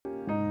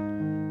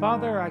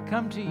Father, I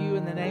come to you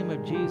in the name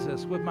of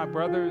Jesus with my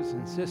brothers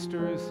and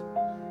sisters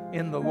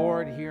in the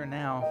Lord here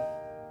now.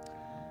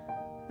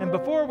 And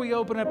before we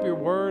open up your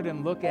word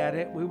and look at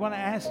it, we want to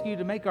ask you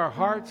to make our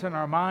hearts and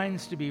our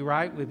minds to be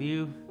right with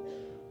you,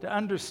 to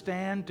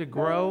understand, to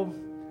grow,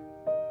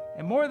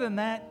 and more than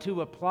that, to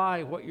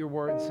apply what your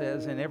word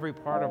says in every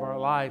part of our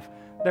life,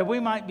 that we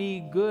might be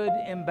good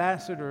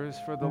ambassadors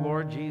for the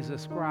Lord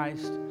Jesus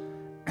Christ.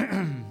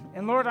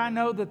 And Lord, I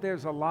know that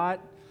there's a lot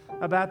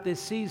about this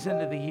season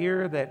of the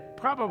year that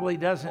probably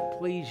doesn't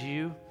please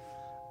you.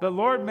 But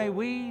Lord, may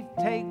we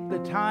take the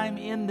time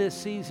in this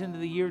season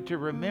of the year to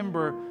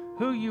remember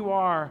who you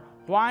are,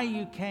 why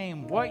you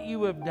came, what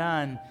you have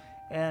done,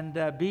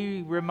 and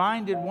be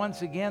reminded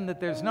once again that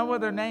there's no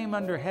other name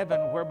under heaven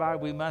whereby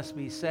we must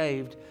be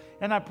saved.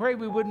 And I pray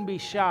we wouldn't be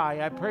shy.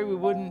 I pray we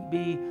wouldn't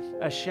be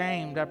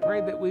ashamed. I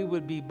pray that we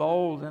would be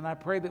bold, and I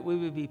pray that we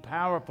would be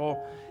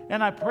powerful.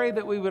 And I pray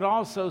that we would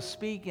also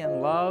speak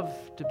in love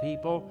to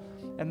people,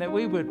 and that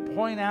we would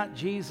point out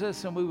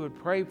Jesus, and we would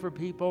pray for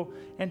people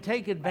and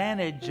take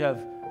advantage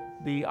of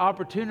the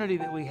opportunity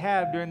that we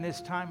have during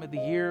this time of the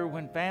year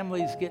when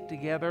families get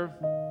together.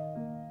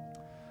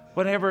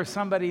 Whenever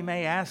somebody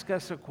may ask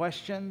us a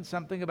question,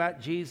 something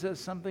about Jesus,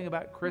 something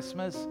about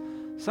Christmas,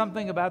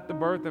 something about the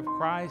birth of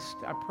Christ,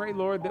 I pray,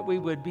 Lord, that we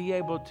would be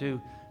able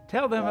to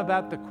tell them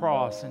about the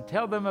cross and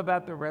tell them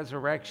about the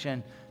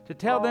resurrection, to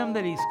tell them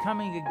that He's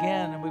coming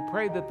again. And we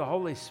pray that the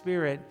Holy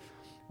Spirit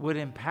would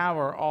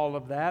empower all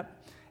of that.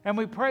 And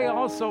we pray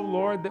also,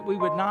 Lord, that we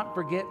would not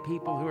forget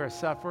people who are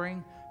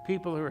suffering,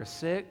 people who are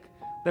sick,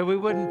 that we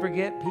wouldn't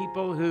forget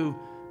people who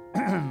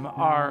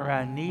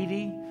are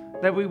needy,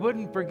 that we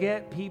wouldn't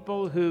forget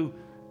people who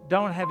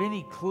don't have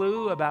any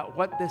clue about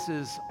what this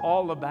is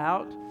all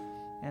about,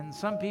 and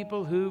some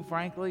people who,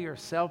 frankly, are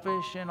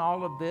selfish in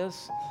all of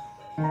this.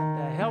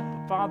 And help,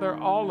 Father,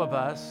 all of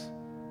us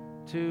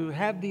to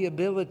have the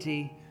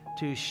ability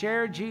to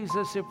share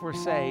Jesus if we're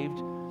saved,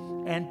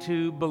 and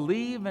to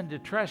believe and to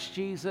trust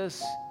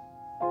Jesus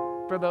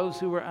for those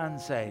who are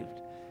unsaved.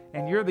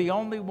 And you're the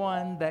only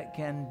one that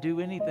can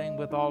do anything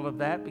with all of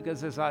that,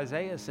 because as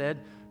Isaiah said,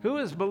 who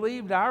has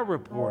believed our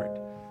report?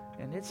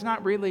 And it's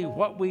not really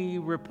what we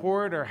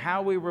report or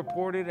how we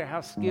report it or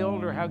how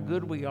skilled or how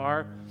good we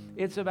are.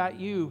 It's about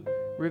you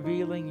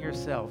revealing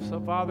yourself. So,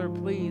 Father,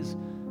 please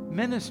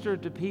minister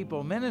to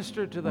people,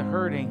 minister to the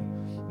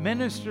hurting,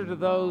 minister to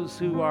those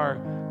who are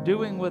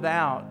doing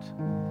without.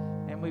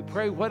 And we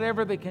pray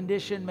whatever the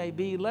condition may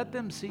be, let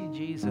them see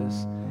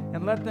Jesus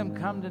and let them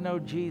come to know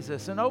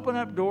Jesus, and open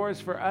up doors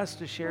for us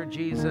to share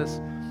Jesus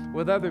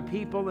with other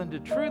people and to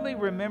truly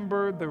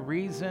remember the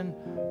reason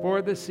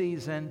for the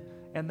season,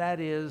 and that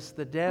is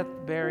the death,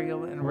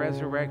 burial, and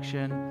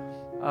resurrection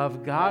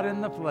of God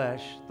in the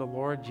flesh, the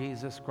Lord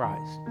Jesus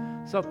Christ.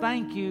 So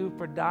thank you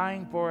for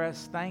dying for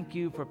us. Thank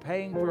you for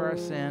paying for our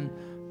sin.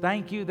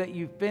 Thank you that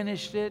you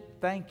finished it.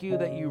 Thank you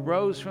that you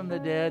rose from the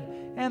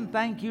dead. And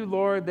thank you,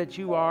 Lord, that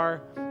you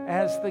are,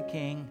 as the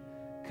King,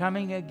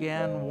 coming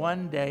again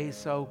one day.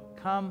 So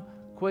come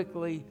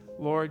quickly,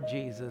 Lord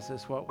Jesus,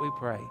 is what we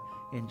pray.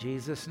 In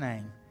Jesus'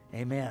 name,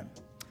 amen.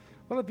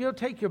 Well, if you'll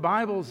take your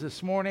Bibles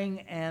this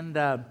morning, and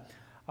I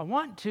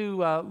want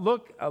to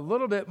look a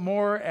little bit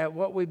more at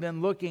what we've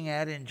been looking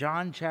at in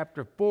John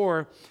chapter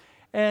 4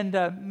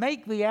 and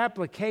make the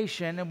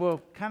application, and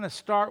we'll kind of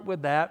start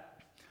with that.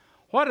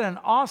 What an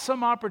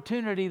awesome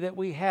opportunity that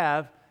we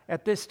have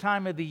at this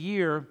time of the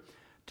year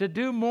to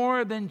do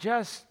more than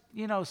just,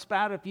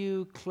 spout a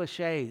few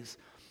cliches.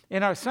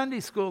 In our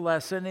Sunday school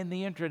lesson in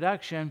the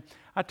introduction,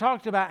 I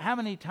talked about how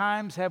many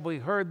times have we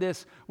heard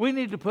this, we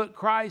need to put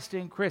Christ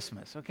in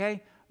Christmas,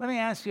 okay? Let me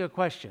ask you a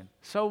question.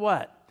 So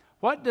what?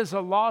 What does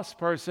a lost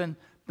person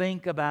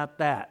think about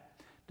that?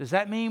 Does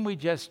that mean we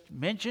just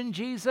mention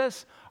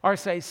Jesus, or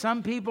say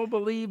some people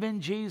believe in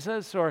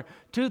Jesus, or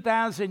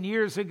 2,000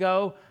 years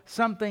ago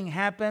something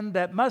happened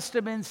that must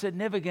have been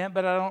significant,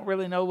 but I don't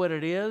really know what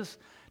it is?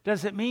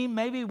 Does it mean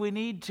maybe we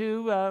need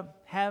to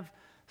have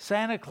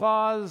Santa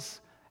Claus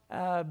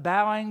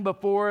bowing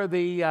before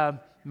the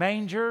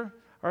manger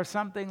or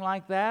something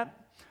like that?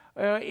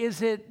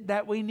 Is it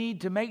that we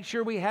need to make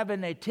sure we have a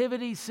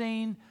nativity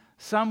scene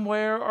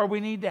somewhere, or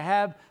we need to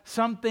have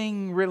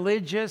something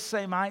religious,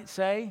 they might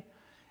say?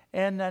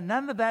 And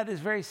none of that is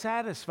very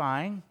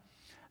satisfying.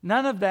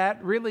 None of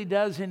that really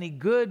does any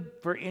good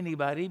for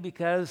anybody,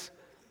 because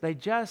they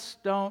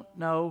just don't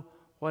know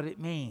what it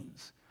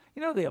means.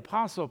 The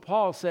Apostle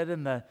Paul said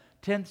in the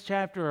 10th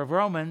chapter of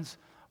Romans,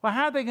 well,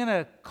 how are they going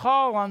to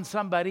call on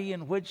somebody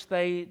in which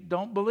they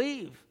don't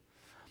believe?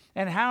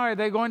 And how are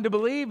they going to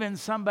believe in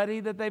somebody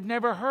that they've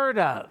never heard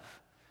of?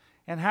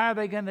 And how are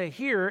they going to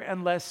hear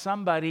unless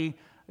somebody,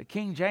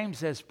 King James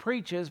says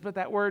preaches, but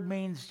that word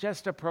means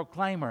just a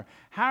proclaimer.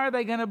 How are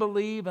they going to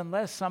believe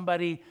unless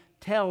somebody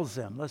tells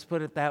them? Let's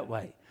put it that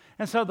way.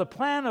 And so the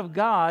plan of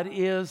God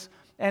is,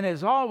 and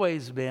has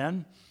always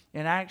been,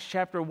 in Acts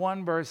chapter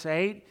 1, verse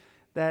 8,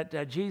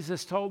 that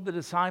Jesus told the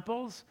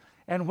disciples,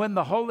 and when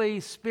the Holy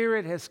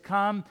Spirit has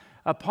come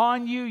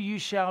upon you, you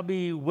shall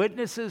be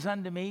witnesses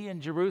unto me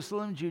in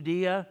Jerusalem,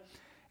 Judea,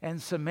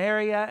 and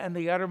Samaria and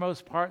the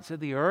uttermost parts of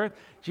the earth.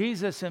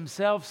 Jesus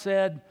himself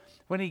said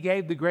when he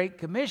gave the Great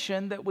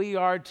Commission that we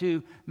are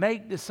to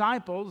make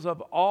disciples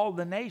of all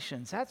the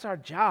nations. That's our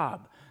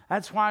job.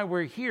 That's why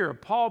we're here.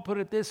 Paul put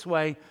it this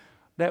way,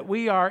 that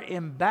we are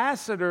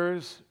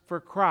ambassadors for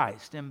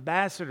Christ.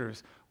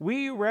 Ambassadors.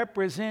 We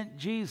represent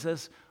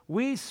Jesus.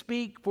 We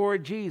speak for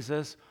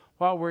Jesus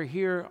while we're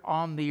here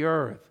on the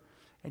earth.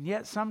 And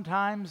yet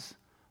sometimes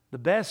the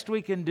best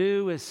we can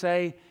do is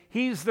say,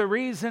 He's the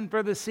reason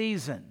for the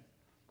season.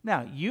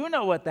 Now, you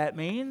know what that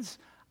means.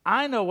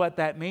 I know what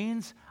that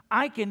means.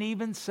 I can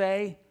even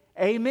say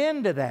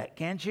amen to that,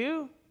 can't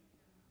you?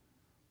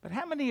 But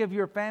how many of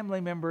your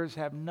family members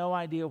have no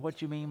idea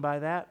what you mean by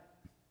that?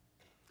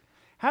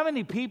 How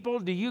many people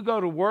do you go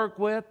to work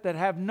with that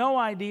have no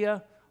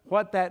idea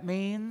what that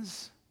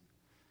means?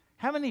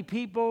 How many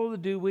people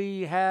do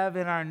we have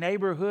in our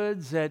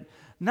neighborhoods that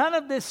none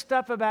of this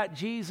stuff about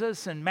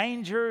Jesus and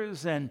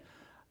mangers and,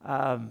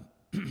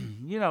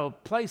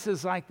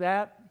 places like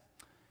that,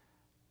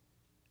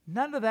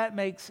 none of that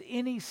makes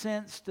any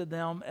sense to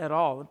them at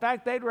all. In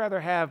fact, they'd rather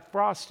have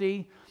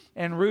Frosty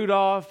and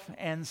Rudolph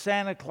and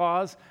Santa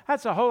Claus.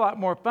 That's a whole lot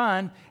more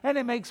fun, and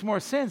it makes more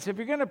sense. If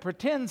you're going to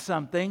pretend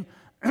something,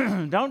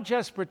 don't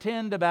just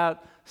pretend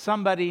about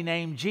somebody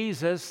named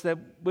Jesus that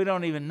we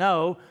don't even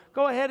know.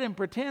 Go ahead and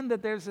pretend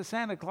that there's a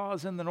Santa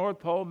Claus in the North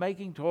Pole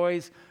making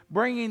toys,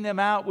 bringing them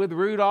out with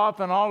Rudolph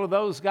and all of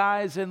those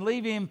guys, and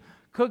leave him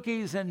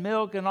cookies and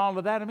milk and all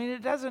of that. I mean,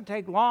 it doesn't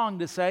take long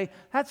to say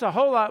that's a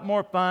whole lot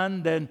more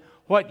fun than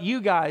what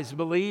you guys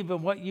believe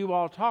and what you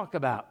all talk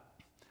about.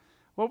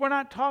 Well, we're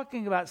not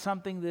talking about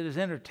something that is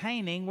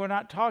entertaining. We're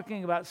not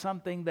talking about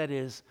something that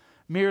is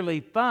merely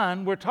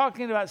fun. We're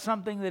talking about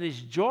something that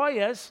is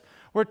joyous.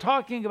 We're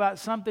talking about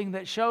something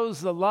that shows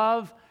the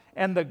love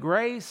and the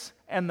grace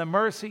and the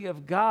mercy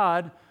of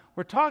God.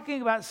 We're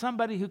talking about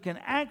somebody who can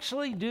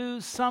actually do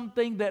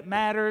something that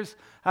matters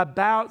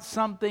about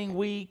something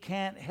we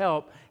can't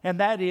help, and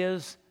that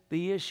is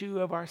the issue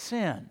of our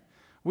sin.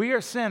 We are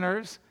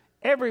sinners.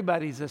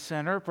 Everybody's a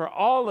sinner, for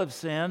all have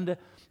sinned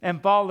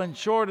and fallen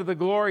short of the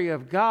glory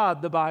of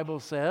God, the Bible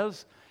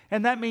says.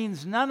 And that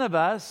means none of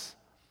us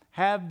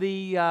have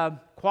the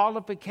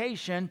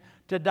qualification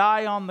to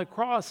die on the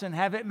cross and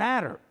have it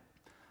matter.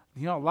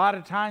 You know, a lot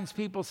of times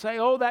people say,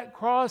 oh, that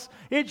cross,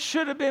 it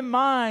should have been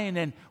mine.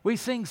 And we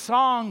sing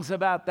songs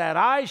about that.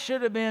 I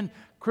should have been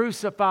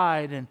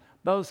crucified and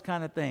those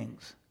kind of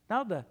things.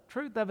 Now, the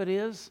truth of it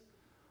is,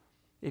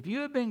 if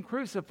you had been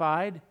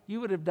crucified, you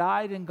would have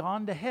died and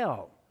gone to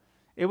hell.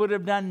 It would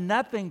have done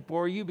nothing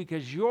for you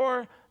because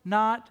you're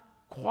not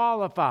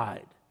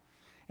qualified.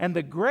 And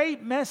the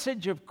great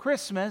message of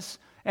Christmas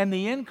and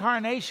the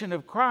incarnation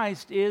of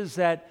Christ is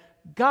that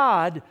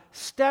God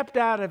stepped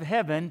out of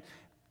heaven,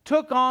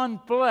 took on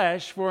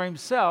flesh for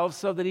himself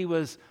so that he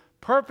was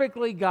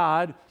perfectly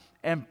God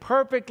and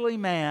perfectly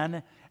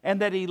man,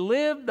 and that he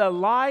lived a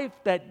life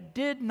that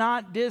did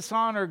not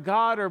dishonor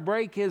God or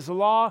break his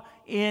law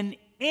in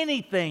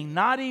anything,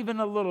 not even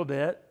a little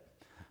bit,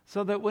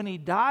 so that when he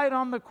died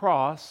on the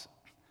cross,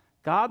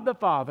 God the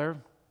Father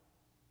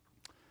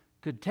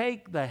could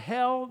take the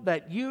hell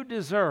that you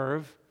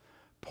deserve,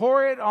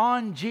 pour it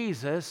on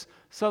Jesus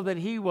so that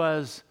he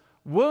was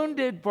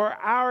wounded for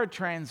our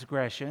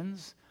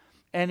transgressions,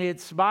 and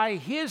it's by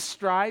his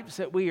stripes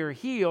that we are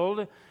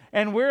healed,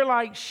 and we're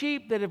like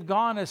sheep that have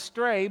gone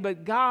astray,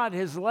 but God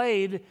has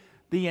laid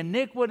the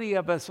iniquity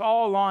of us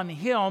all on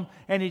him,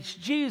 and it's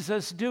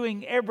Jesus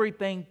doing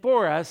everything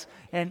for us.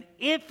 And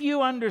if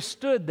you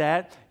understood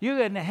that, you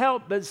couldn't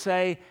help but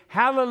say,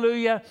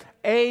 hallelujah,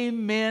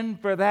 amen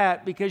for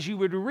that, because you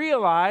would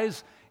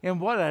realize in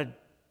what a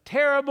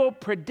terrible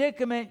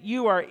predicament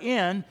you are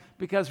in,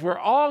 because we're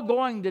all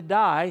going to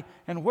die,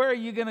 and where are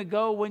you going to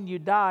go when you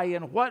die,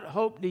 and what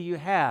hope do you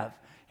have?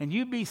 And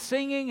you'd be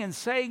singing and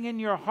saying in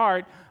your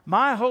heart,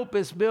 my hope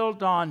is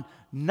built on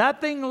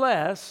nothing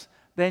less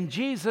than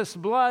Jesus'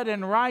 blood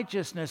and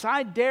righteousness.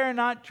 I dare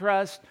not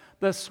trust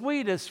the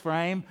sweetest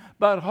frame,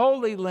 but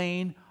wholly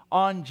lean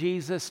on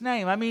Jesus'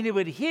 name. I mean, it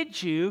would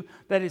hit you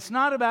that it's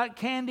not about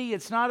candy,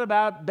 it's not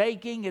about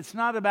baking, it's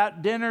not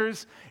about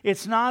dinners,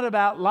 it's not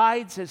about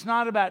lights, it's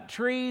not about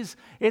trees,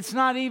 it's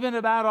not even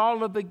about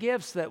all of the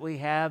gifts that we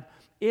have.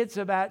 It's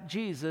about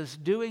Jesus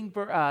doing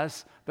for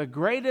us the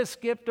greatest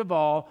gift of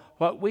all,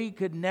 what we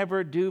could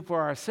never do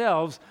for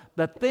ourselves,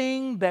 the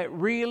thing that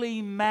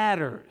really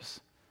matters.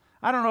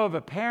 I don't know of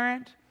a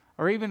parent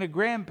or even a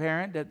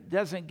grandparent that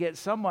doesn't get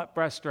somewhat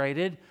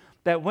frustrated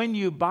that when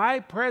you buy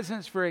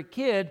presents for a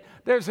kid,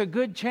 there's a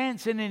good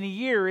chance in a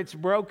year it's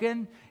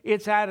broken,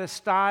 it's out of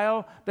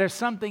style, there's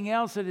something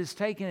else that has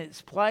taken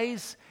its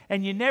place,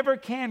 and you never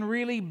can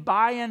really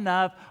buy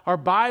enough or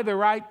buy the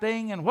right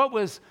thing. And what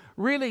was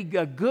really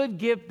a good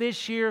gift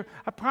this year,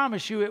 I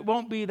promise you it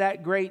won't be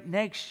that great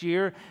next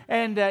year.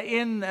 And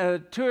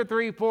in 2 or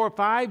 3, 4,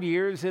 5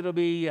 years, it'll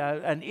be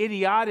an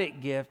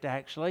idiotic gift,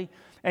 actually.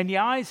 And you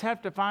always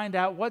have to find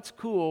out what's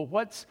cool,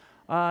 what's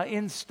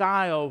in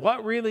style,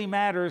 what really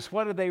matters,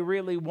 what do they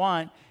really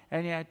want,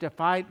 and you have to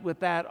fight with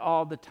that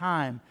all the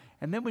time.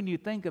 And then when you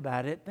think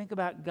about it, think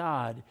about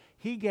God.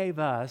 He gave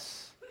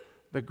us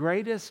the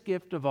greatest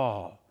gift of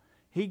all.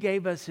 He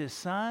gave us His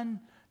Son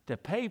to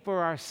pay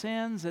for our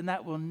sins, and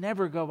that will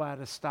never go out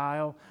of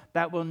style.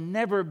 That will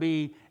never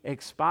be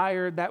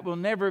expired. That will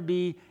never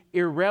be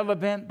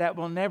irrelevant. That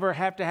will never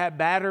have to have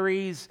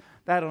batteries.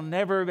 That'll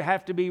never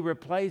have to be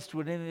replaced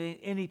with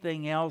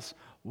anything else.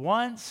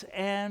 Once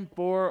and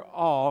for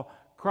all,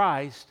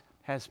 Christ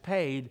has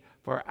paid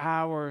for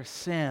our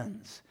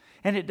sins.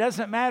 And it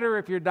doesn't matter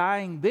if you're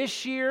dying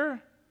this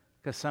year,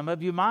 because some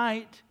of you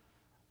might,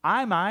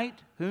 I might,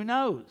 who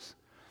knows?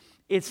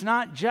 It's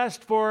not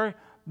just for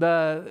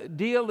the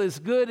deal is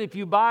good if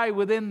you buy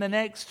within the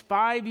next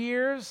 5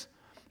 years.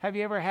 Have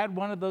you ever had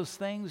one of those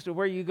things to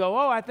where you go,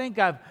 oh, I think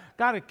I've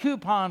got a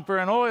coupon for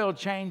an oil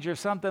change or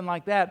something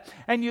like that.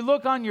 And you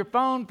look on your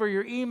phone for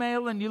your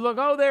email and you look,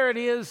 oh, there it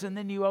is. And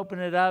then you open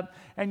it up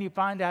and you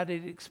find out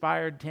it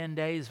expired 10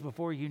 days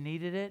before you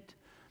needed it.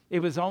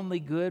 It was only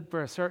good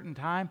for a certain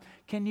time.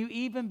 Can you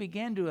even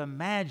begin to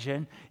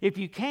imagine if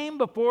you came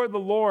before the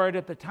Lord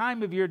at the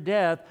time of your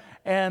death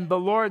and the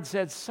Lord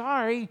said,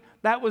 sorry,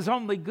 that was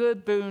only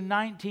good through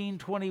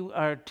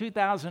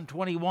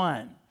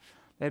 2021.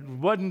 It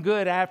wasn't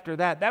good after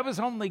that. That was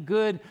only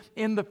good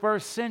in the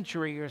first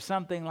century or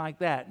something like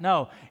that.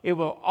 No, it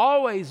will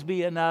always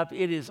be enough.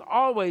 It is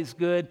always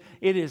good.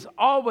 It is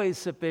always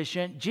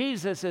sufficient.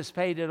 Jesus has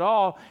paid it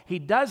all. He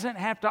doesn't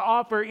have to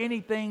offer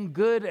anything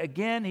good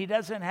again. He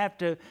doesn't have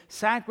to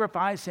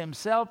sacrifice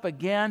Himself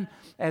again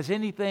as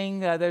anything.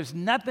 There's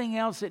nothing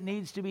else that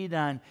needs to be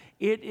done.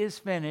 It is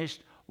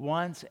finished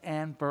once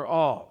and for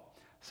all.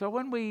 So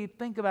when we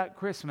think about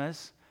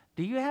Christmas,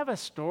 do you have a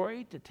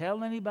story to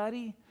tell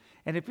anybody?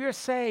 And if you're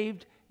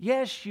saved,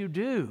 yes, you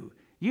do.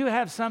 You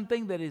have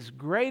something that is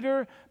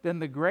greater than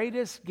the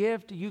greatest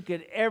gift you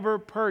could ever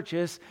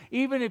purchase.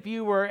 Even if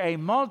you were a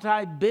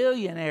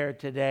multi-billionaire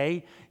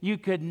today, you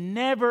could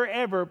never,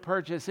 ever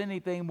purchase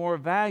anything more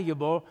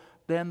valuable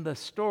than the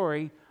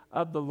story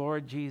of the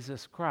Lord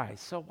Jesus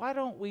Christ. So why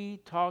don't we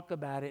talk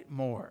about it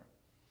more?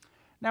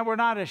 Now, we're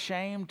not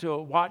ashamed to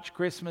watch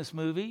Christmas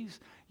movies.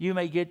 You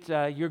may get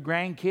your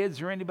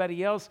grandkids or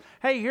anybody else,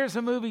 hey, here's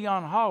a movie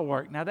on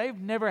Hallmark. Now, they've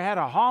never had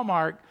a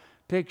Hallmark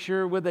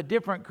picture with a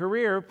different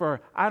career for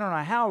I don't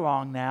know how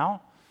long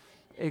now,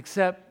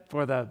 except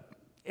for the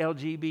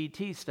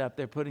LGBT stuff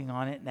they're putting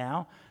on it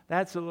now.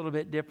 That's a little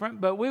bit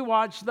different. But we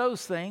watch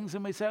those things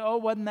and we say, oh,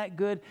 wasn't that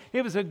good?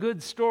 It was a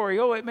good story.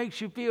 Oh, it makes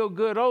you feel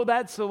good. Oh,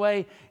 that's the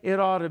way it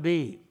ought to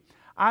be.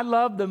 I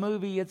love the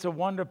movie It's a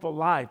Wonderful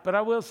Life, but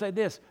I will say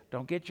this,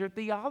 don't get your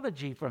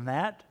theology from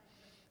that,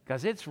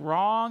 because it's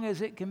wrong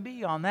as it can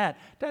be on that.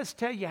 It does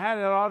tell you how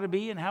it ought to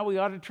be and how we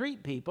ought to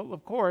treat people,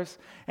 of course.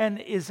 And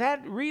is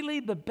that really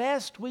the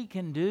best we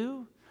can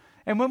do?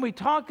 And when we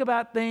talk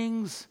about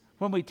things,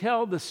 when we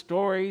tell the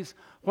stories,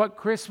 what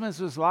Christmas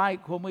was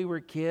like when we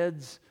were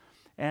kids,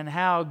 and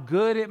how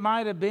good it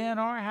might have been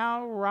or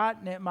how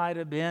rotten it might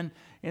have been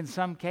in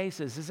some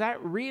cases, is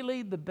that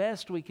really the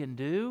best we can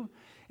do?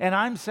 And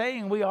I'm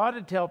saying we ought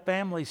to tell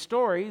family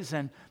stories,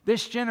 and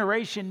this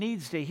generation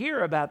needs to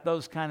hear about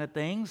those kind of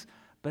things.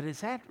 But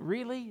is that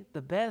really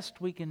the best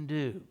we can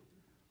do?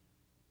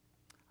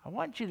 I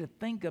want you to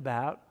think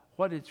about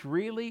what it's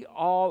really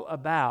all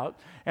about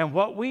and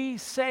what we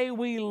say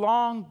we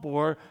long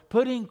for,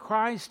 putting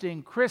Christ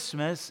in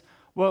Christmas.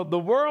 Well, the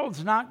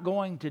world's not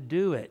going to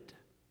do it.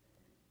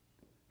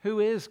 Who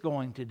is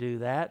going to do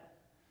that?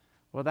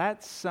 Well,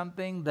 that's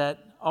something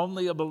that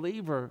only a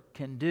believer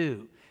can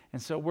do.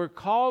 And so we're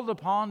called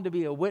upon to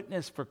be a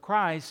witness for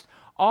Christ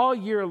all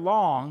year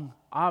long,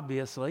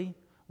 obviously.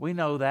 We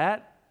know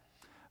that.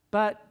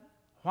 But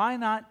why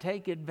not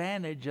take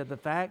advantage of the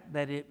fact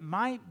that it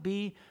might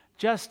be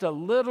just a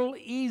little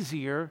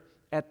easier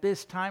at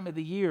this time of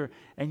the year,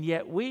 and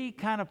yet we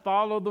kind of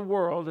follow the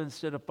world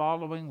instead of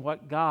following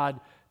what God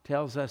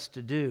tells us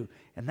to do.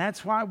 And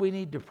that's why we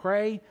need to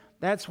pray.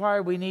 That's why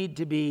we need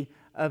to be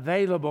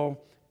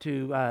available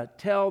to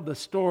tell the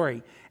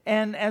story.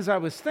 And as I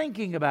was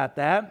thinking about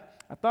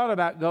that, I thought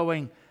about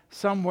going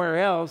somewhere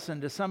else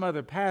into some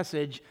other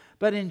passage.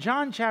 But in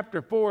John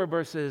chapter 4,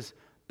 verses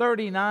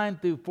 39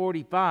 through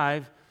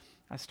 45,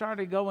 I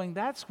started going,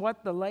 that's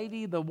what the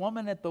lady, the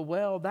woman at the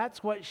well,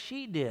 that's what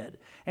she did.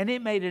 And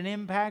it made an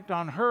impact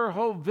on her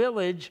whole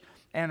village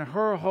and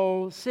her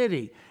whole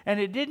city. And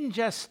it didn't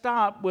just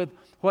stop with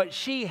what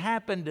she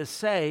happened to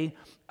say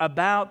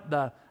about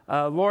the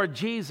Lord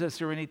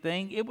Jesus or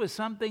anything. It was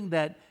something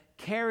that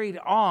carried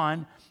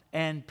on,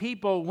 and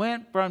people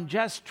went from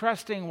just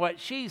trusting what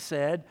she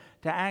said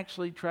to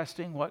actually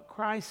trusting what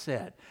Christ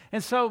said.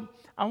 And so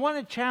I want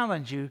to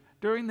challenge you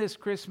during this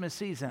Christmas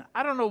season.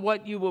 I don't know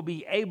what you will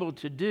be able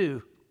to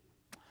do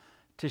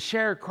to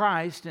share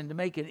Christ and to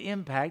make an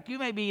impact. You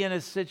may be in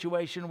a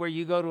situation where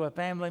you go to a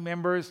family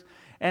member's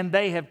and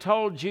they have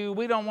told you,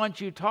 we don't want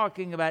you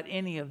talking about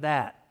any of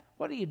that.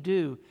 What do you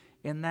do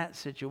in that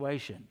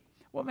situation?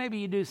 Well, maybe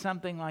you do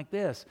something like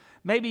this.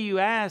 Maybe you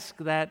ask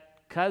that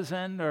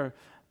cousin or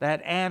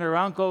that aunt or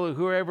uncle or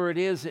whoever it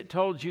is that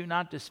told you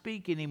not to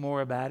speak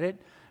anymore about it.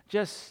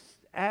 Just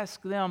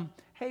ask them,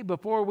 hey,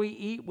 before we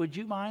eat, would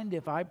you mind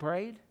if I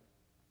prayed?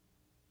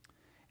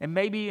 And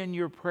maybe in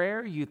your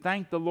prayer, you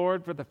thank the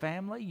Lord for the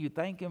family, you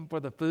thank Him for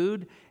the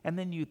food, and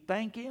then you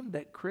thank Him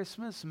that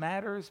Christmas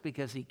matters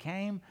because He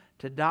came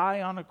to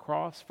die on a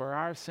cross for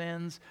our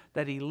sins,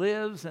 that He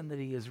lives and that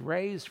He is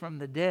raised from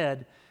the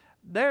dead.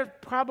 There are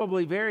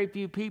probably very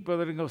few people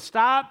that are going to go,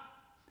 stop,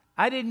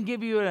 I didn't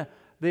give you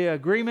the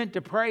agreement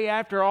to pray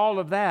after all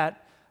of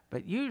that.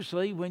 But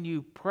usually when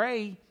you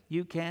pray,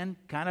 you can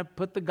kind of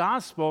put the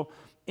gospel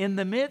in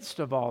the midst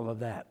of all of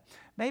that.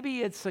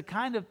 Maybe it's the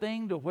kind of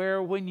thing to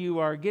where when you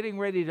are getting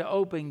ready to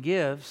open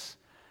gifts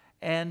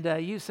and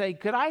you say,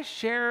 could I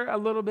share a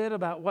little bit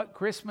about what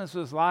Christmas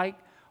was like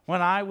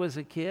when I was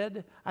a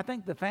kid? I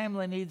think the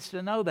family needs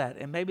to know that.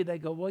 And maybe they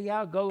go, well,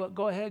 yeah,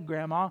 go ahead,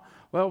 Grandma.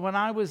 Well, when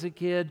I was a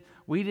kid,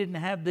 we didn't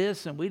have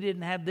this and we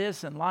didn't have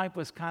this and life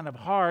was kind of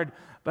hard.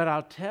 But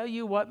I'll tell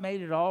you what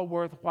made it all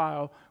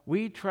worthwhile.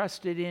 We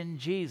trusted in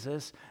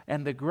Jesus,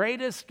 and the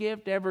greatest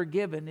gift ever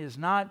given is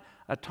not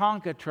a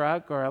Tonka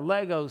truck or a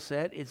Lego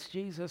set. It's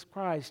Jesus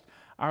Christ,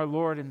 our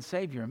Lord and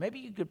Savior. Maybe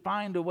you could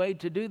find a way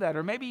to do that.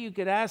 Or maybe you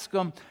could ask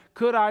them,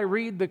 could I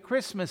read the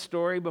Christmas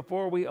story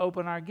before we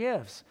open our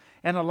gifts?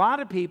 And a lot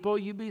of people,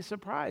 you'd be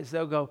surprised.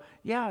 They'll go,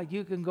 yeah,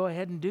 you can go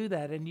ahead and do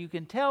that. And you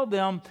can tell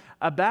them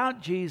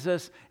about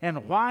Jesus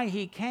and why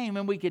He came.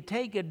 And we could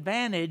take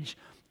advantage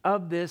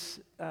of this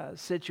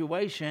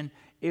situation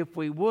if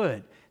we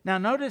would. Now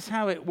notice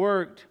how it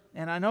worked,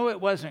 and I know it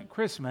wasn't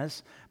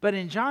Christmas, but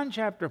in John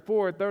chapter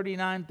 4,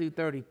 39 through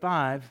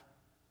 35,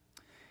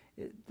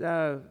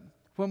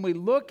 when we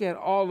look at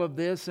all of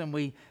this and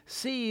we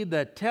see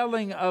the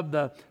telling of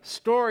the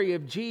story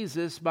of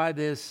Jesus by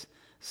this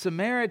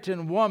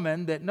Samaritan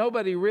woman that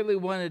nobody really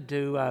wanted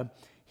to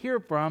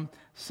hear from,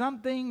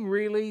 something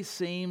really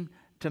seemed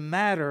to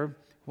matter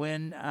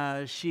when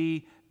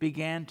she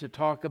began to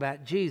talk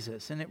about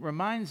Jesus. And it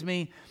reminds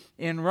me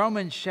in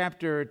Romans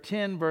chapter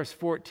 10, verse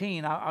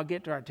 14, I'll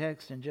get to our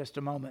text in just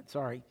a moment,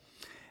 sorry.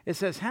 It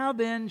says, how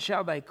then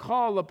shall they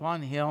call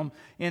upon Him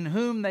in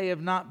whom they have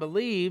not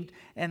believed?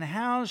 And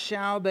how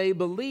shall they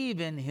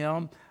believe in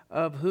Him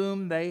of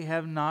whom they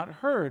have not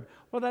heard?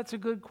 Well, that's a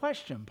good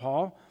question,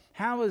 Paul.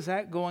 How is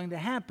that going to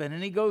happen?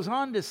 And he goes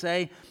on to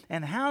say,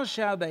 and how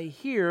shall they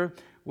hear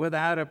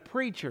without a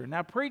preacher?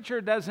 Now,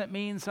 preacher doesn't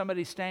mean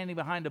somebody standing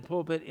behind a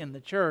pulpit in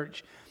the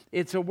church.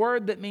 It's a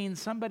word that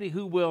means somebody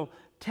who will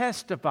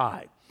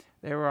testify.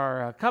 There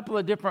are a couple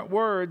of different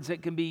words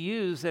that can be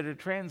used that are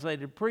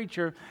translated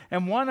preacher,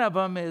 and one of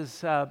them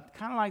is kind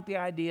of like the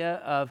idea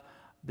of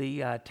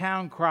the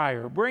town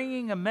crier,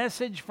 bringing a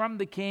message from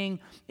the king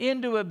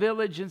into a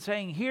village and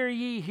saying, hear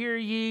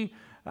ye,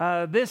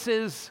 this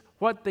is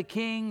what the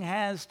king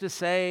has to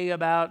say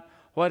about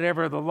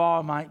whatever the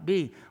law might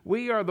be.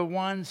 We are the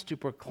ones to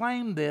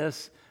proclaim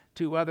this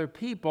to other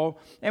people,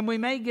 and we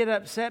may get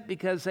upset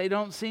because they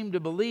don't seem to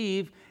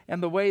believe,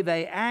 and the way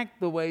they act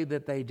the way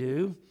that they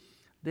do.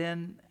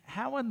 Then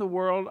how in the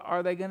world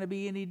are they going to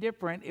be any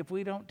different if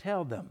we don't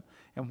tell them?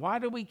 And why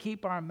do we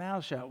keep our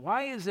mouth shut?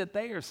 Why is it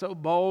they are so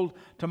bold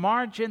to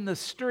march in the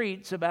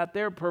streets about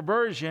their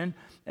perversion,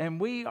 and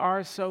we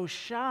are so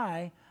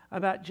shy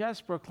about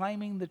just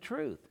proclaiming the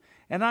truth?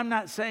 And I'm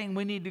not saying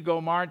we need to go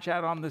march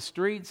out on the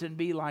streets and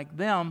be like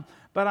them,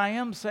 but I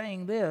am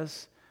saying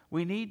this: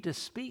 we need to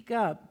speak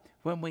up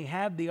when we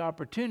have the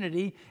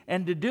opportunity,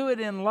 and to do it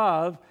in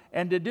love,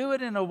 and to do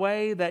it in a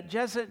way that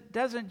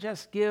doesn't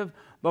just give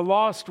the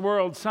lost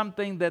world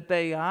something that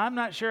I'm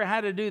not sure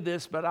how to do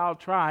this, but I'll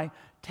try.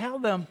 Tell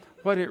them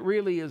what it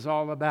really is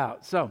all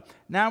about. So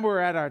now we're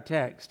at our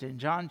text in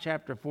John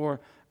chapter 4,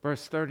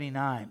 verse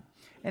 39.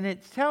 And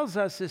it tells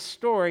us this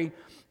story,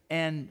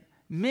 and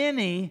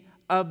many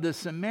of the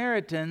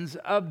Samaritans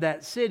of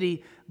that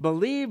city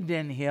believed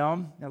in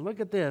Him. Now look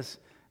at this.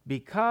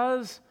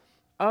 Because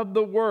of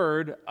the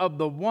word of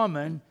the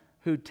woman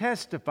who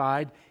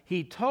testified,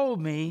 He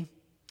told me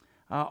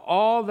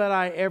all that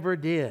I ever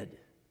did.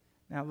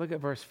 Now look at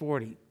verse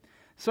 40.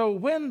 So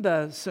when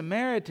the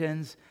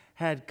Samaritans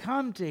had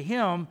come to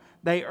Him,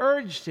 they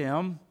urged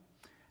Him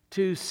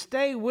to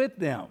stay with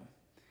them.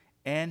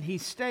 And He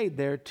stayed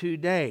there 2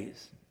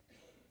 days.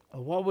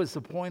 What was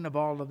the point of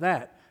all of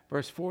that?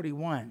 Verse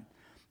 41.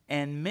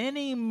 And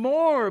many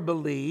more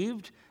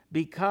believed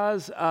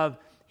because of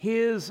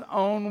His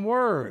own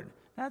word.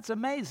 That's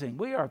amazing.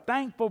 We are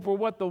thankful for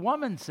what the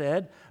woman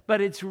said, but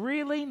it's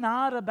really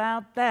not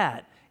about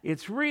that.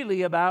 It's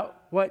really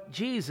about what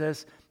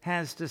Jesus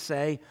has to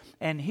say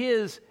and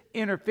His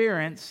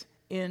interference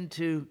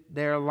into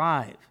their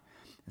life.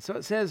 So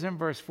it says in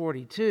verse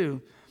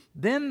 42,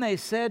 then they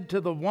said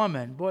to the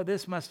woman, boy,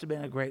 this must have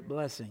been a great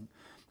blessing.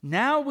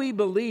 Now we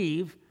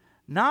believe,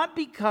 not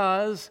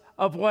because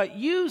of what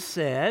you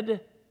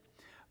said,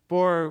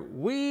 for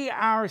we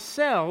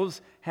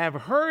ourselves have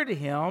heard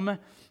Him,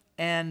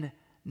 and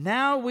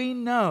now we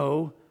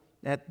know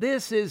that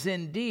this is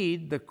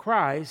indeed the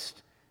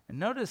Christ. And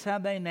notice how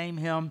they name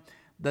Him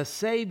the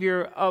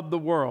Savior of the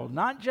world.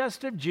 Not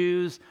just of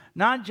Jews,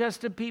 not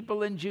just of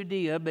people in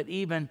Judea, but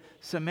even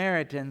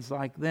Samaritans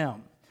like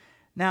them.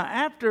 Now,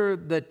 after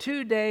the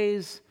 2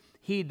 days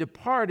he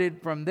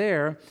departed from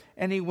there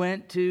and he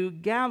went to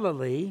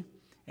Galilee.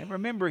 And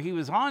remember, he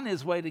was on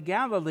his way to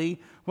Galilee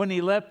when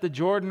he left the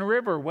Jordan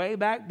River way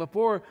back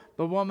before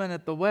the woman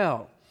at the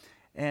well.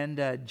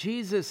 And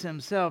Jesus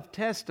himself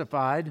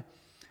testified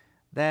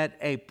that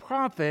a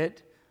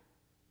prophet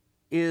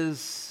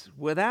is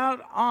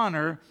without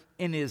honor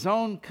in his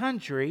own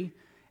country.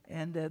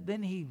 And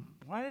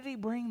why did he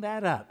bring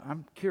that up?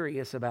 I'm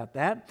curious about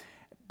that.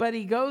 But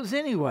he goes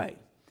anyway.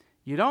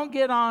 You don't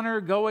get honor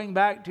going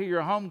back to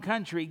your home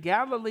country.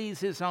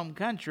 Galilee's his home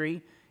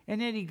country, and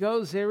yet he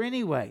goes there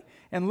anyway.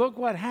 And look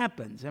what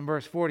happens in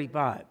verse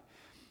 45.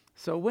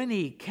 So when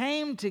he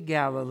came to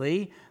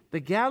Galilee, the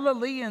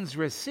Galileans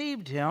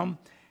received him,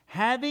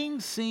 having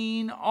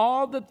seen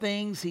all the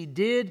things he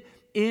did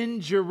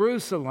in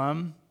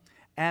Jerusalem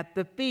at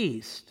the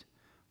feast,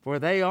 for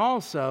they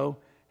also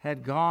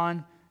had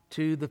gone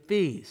to the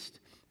feast.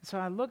 So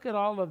I look at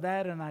all of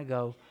that and I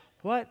go,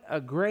 what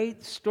a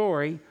great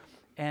story,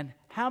 and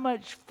how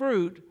much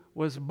fruit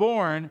was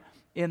born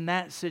in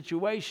that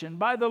situation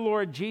by the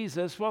Lord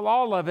Jesus. Well,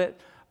 all of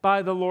it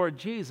by the Lord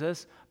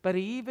Jesus, but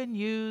he even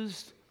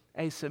used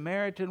a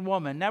Samaritan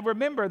woman. Now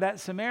remember, that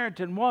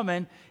Samaritan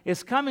woman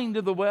is coming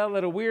to the well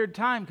at a weird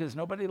time because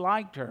nobody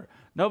liked her.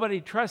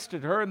 Nobody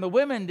trusted her, and the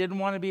women didn't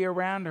want to be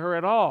around her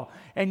at all.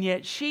 And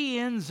yet she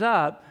ends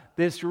up,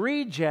 this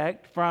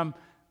reject from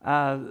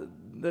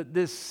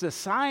this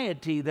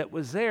society that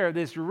was there,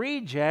 this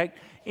reject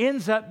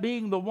ends up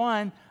being the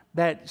one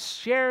that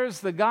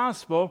shares the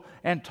gospel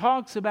and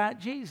talks about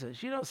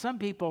Jesus. You know, some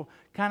people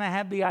kind of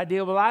have the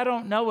idea, well, I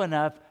don't know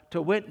enough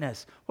to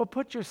witness. Well,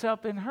 put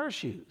yourself in her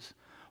shoes.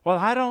 Well,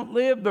 I don't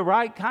live the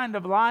right kind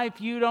of life.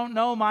 You don't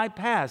know my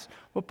past.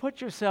 Well, put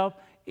yourself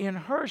in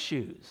her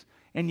shoes.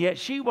 And yet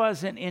she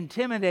wasn't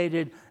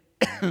intimidated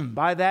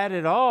by that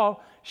at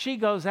all. She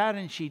goes out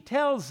and she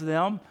tells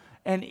them,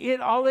 and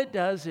all it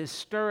does is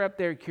stir up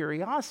their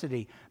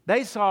curiosity.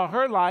 They saw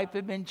her life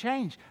had been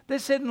changed.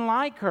 This isn't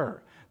like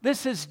her.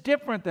 This is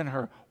different than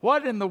her.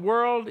 What in the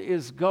world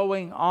is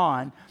going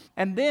on?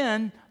 And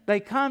then they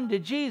come to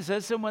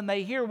Jesus, and when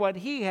they hear what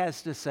he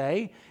has to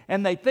say,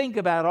 and they think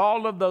about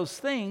all of those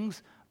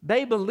things,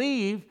 they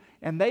believe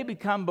and they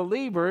become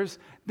believers.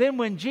 Then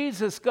when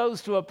Jesus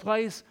goes to a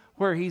place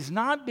where he's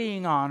not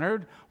being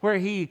honored, where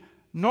he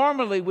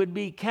normally would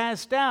be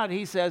cast out,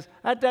 he says,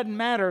 that doesn't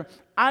matter.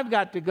 I've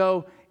got to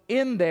go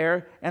in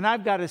there, and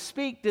I've got to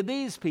speak to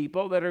these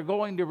people that are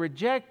going to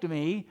reject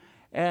me.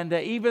 And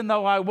even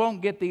though I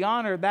won't get the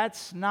honor,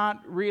 that's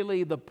not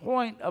really the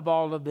point of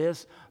all of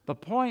this. The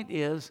point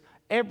is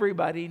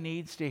everybody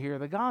needs to hear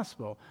the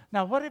gospel.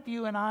 Now, what if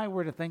you and I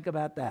were to think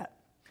about that?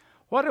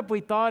 What if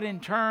we thought in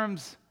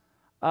terms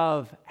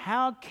of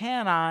how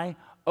can I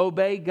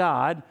obey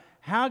God?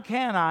 How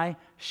can I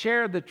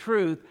share the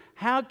truth?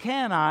 How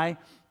can I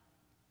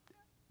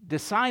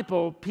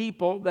disciple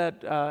people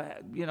that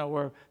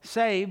were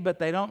saved but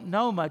they don't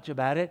know much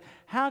about it?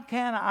 How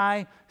can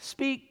I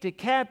speak to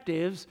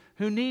captives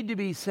who need to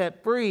be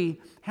set free?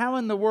 How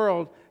in the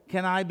world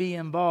can I be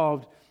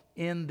involved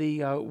in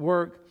the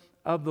work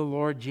of the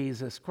Lord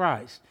Jesus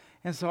Christ?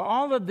 And so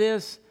all of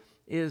this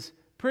is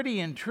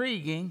pretty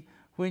intriguing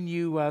when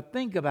you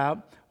think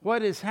about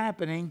what is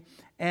happening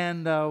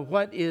and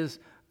what is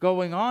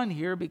going on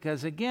here,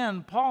 because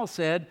again, Paul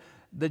said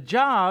the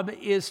job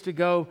is to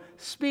go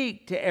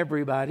speak to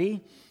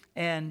everybody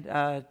and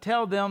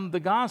tell them the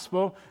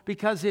gospel,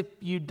 because if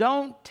you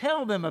don't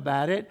tell them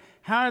about it,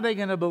 how are they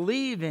going to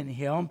believe in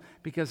him?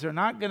 Because they're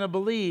not going to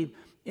believe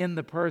in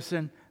the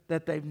person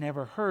that they've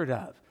never heard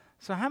of.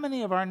 So how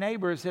many of our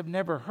neighbors have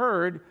never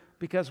heard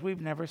because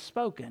we've never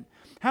spoken?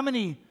 How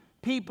many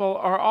people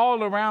are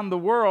all around the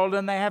world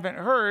and they haven't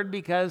heard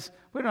because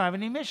we don't have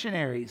any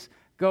missionaries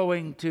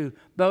going to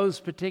those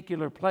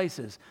particular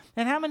places?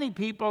 And how many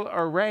people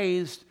are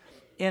raised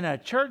in a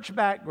church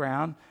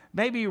background,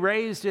 maybe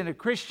raised in a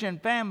Christian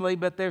family,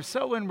 but they're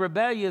so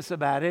rebellious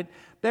about it,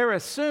 they're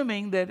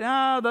assuming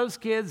that, those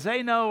kids,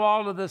 they know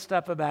all of the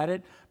stuff about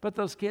it, but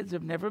those kids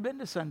have never been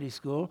to Sunday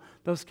school,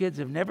 those kids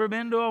have never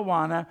been to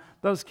Awana,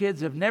 those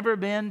kids have never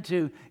been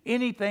to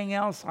anything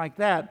else like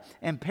that,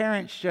 and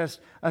parents just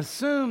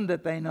assume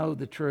that they know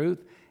the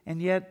truth,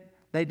 and yet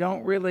they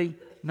don't really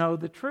know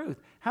the truth.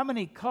 How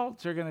many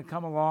cults are going to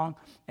come along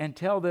and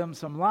tell them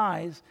some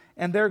lies,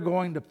 and they're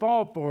going to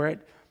fall for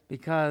it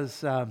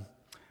because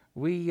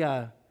we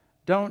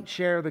don't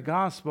share the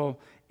gospel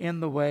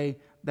in the way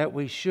that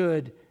we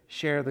should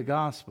share the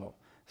gospel?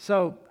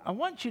 So I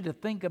want you to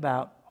think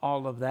about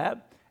all of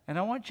that, and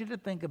I want you to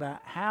think about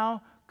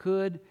how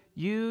could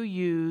you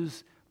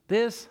use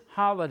this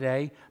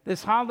holiday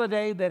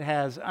that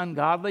has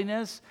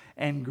ungodliness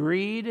and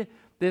greed,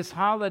 this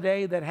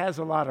holiday that has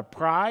a lot of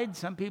pride.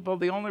 Some people,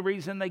 the only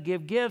reason they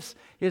give gifts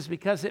is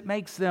because it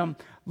makes them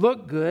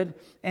look good,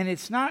 and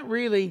it's not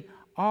really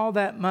all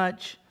that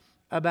much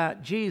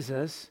about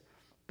Jesus,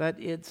 but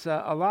it's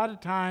a lot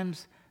of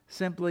times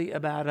simply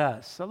about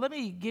us. So let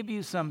me give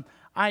you some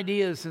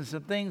ideas and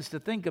some things to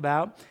think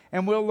about,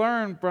 and we'll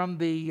learn from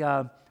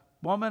the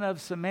woman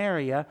of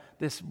Samaria,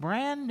 this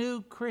brand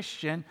new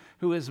Christian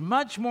who is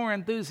much more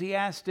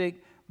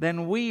enthusiastic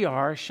than we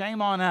are.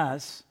 Shame on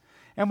us.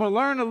 And we'll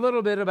learn a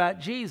little bit about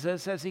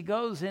Jesus as he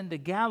goes into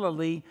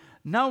Galilee,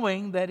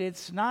 knowing that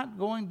it's not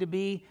going to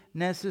be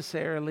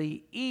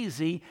necessarily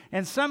easy.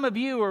 And some of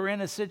you are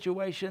in a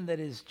situation that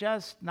is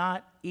just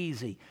not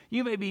easy.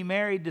 You may be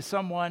married to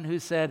someone who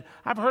said,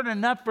 I've heard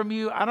enough from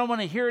you. I don't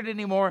want to hear it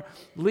anymore.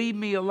 Leave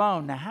me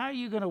alone. Now, how are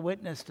you going to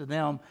witness to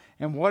them?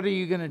 And what are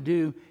you going to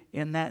do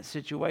in that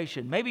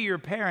situation? Maybe your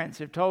parents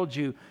have told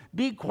you,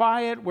 be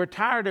quiet. We're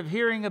tired of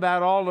hearing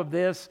about all of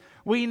this.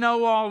 We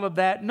know all of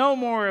that. No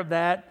more of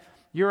that.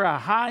 You're a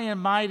high and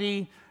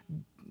mighty,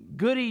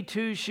 goody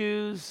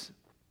two-shoes,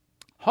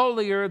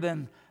 holier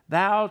than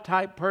thou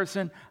type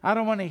person. I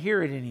don't want to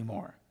hear it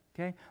anymore.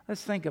 Okay?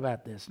 Let's think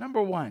about this.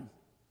 Number one,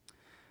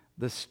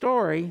 the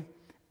story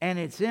and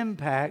its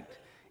impact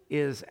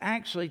is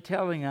actually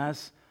telling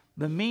us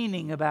the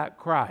meaning about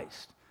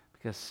Christ.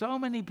 Because so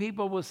many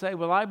people will say,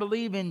 well, I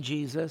believe in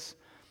Jesus,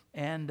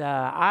 and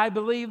I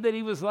believe that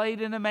he was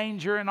laid in a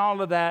manger and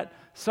all of that.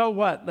 So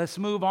what? Let's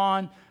move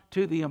on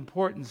to the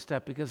important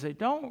stuff, because they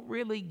don't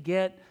really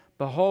get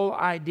the whole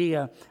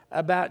idea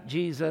about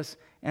Jesus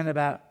and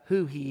about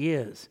who he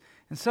is.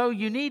 And so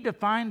you need to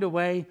find a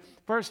way,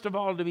 first of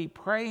all, to be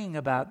praying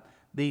about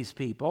these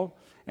people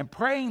and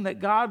praying that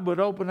God would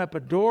open up a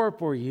door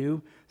for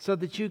you so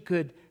that you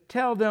could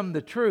tell them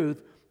the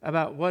truth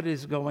about what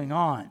is going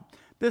on.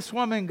 This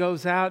woman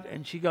goes out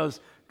and she goes,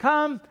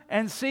 come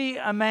and see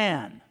a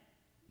man.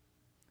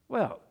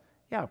 Well,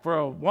 yeah, for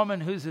a woman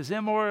who's as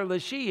immoral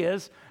as she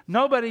is,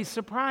 nobody's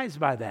surprised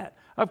by that.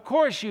 Of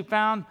course you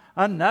found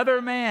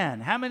another man.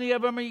 How many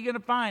of them are you going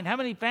to find? How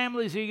many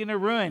families are you going to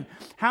ruin?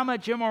 How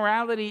much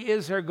immorality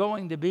is there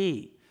going to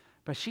be?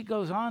 But she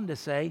goes on to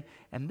say,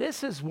 and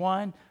this is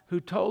one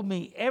who told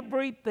me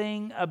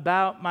everything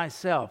about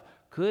myself.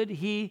 Could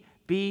he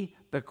be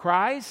the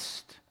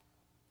Christ?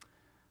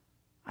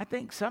 I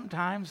think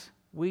sometimes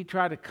we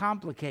try to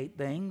complicate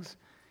things,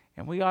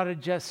 and we ought to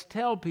just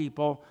tell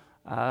people,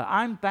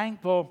 I'm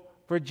thankful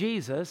for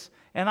Jesus,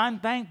 and I'm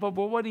thankful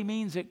for what he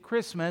means at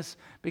Christmas,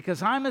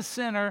 because I'm a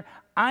sinner,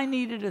 I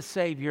needed a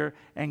Savior,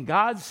 and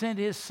God sent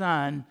his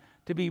Son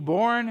to be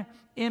born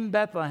in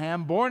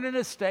Bethlehem, born in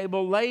a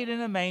stable, laid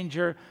in a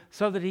manger,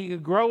 so that he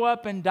could grow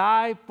up and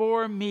die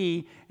for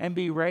me and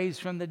be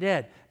raised from the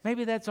dead.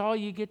 Maybe that's all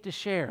you get to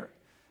share.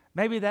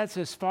 Maybe that's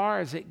as far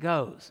as it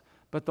goes.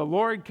 But the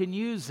Lord can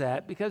use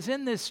that, because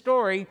in this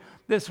story,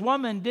 this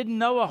woman didn't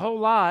know a whole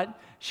lot.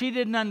 She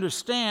didn't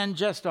understand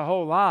just a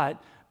whole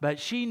lot, but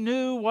she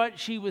knew what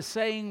she was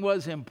saying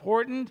was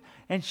important,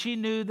 and she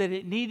knew that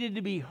it needed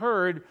to be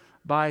heard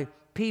by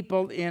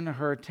people in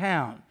her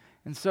town.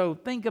 And so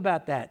think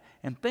about that,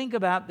 and think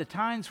about the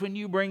times when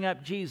you bring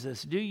up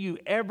Jesus. Do you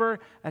ever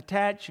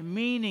attach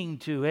meaning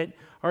to it,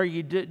 or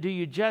do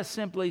you just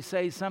simply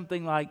say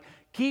something like,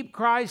 keep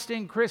Christ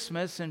in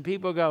Christmas, and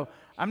people go,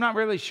 I'm not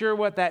really sure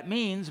what that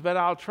means, but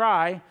I'll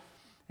try.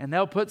 And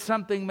they'll put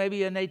something,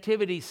 maybe a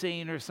nativity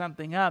scene or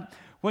something up.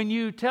 When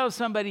you tell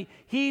somebody,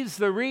 he's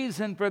the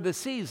reason for the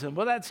season,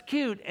 well, that's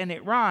cute and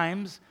it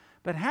rhymes,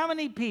 but how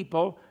many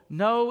people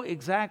know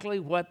exactly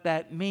what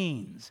that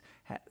means?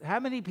 How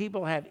many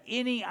people have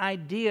any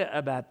idea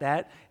about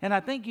that? And I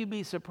think you'd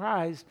be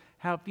surprised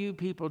how few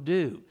people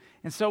do.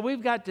 And so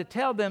we've got to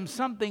tell them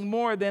something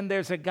more than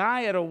there's a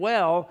guy at a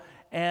well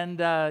and,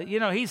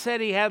 he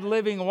said he had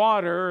living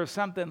water or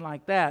something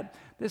like that.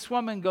 This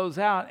woman goes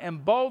out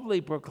and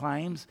boldly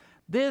proclaims,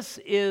 this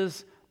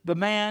is the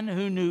man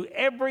who knew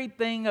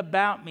everything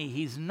about me.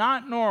 He's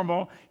not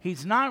normal.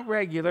 He's not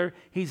regular.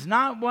 He's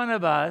not one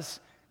of us.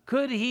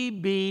 Could he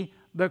be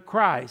the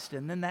Christ?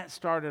 And then that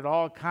started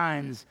all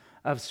kinds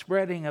of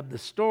spreading of the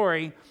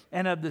story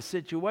and of the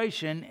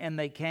situation, and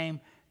they came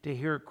to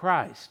hear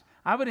Christ.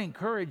 I would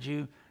encourage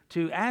you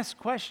to ask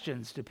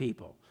questions to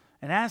people.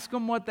 And ask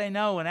them what they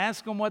know, and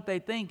ask them what they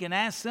think, and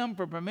ask them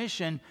for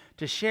permission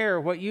to share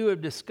what you have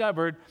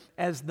discovered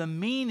as the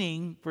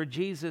meaning for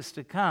Jesus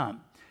to come.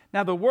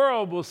 Now, the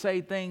world will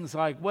say things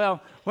like,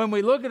 well, when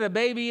we look at a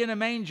baby in a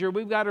manger,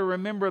 we've got to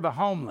remember the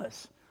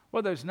homeless.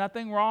 Well, there's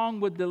nothing wrong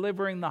with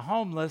delivering the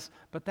homeless,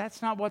 but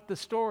that's not what the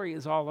story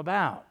is all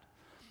about.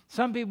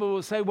 Some people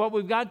will say what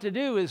we've got to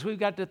do is we've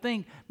got to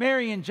think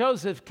Mary and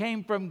Joseph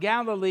came from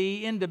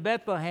Galilee into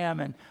Bethlehem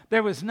and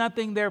there was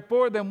nothing there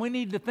for them. We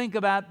need to think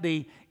about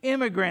the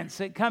immigrants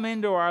that come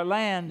into our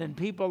land and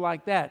people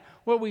like that.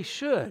 Well, we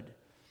should.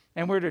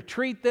 And we're to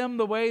treat them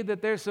the way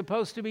that they're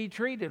supposed to be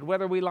treated,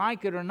 whether we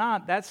like it or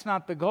not. That's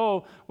not the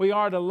goal. We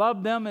are to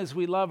love them as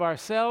we love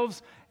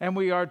ourselves, and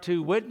we are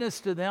to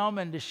witness to them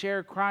and to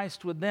share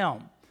Christ with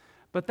them.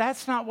 But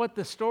that's not what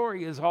the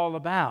story is all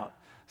about.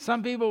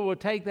 Some people will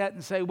take that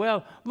and say,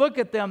 well, look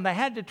at them. They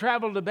had to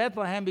travel to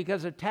Bethlehem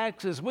because of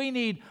taxes. We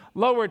need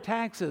lower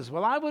taxes.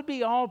 Well, I would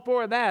be all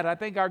for that. I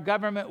think our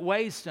government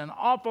wastes an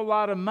awful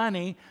lot of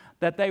money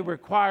that they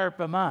require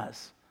from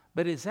us.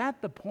 But is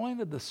that the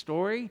point of the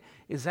story?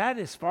 Is that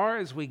as far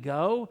as we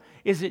go?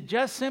 Is it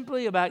just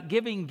simply about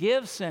giving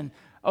gifts and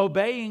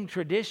obeying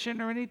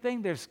tradition or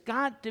anything. There's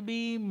got to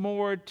be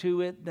more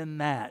to it than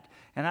that.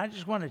 And I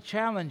just want to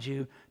challenge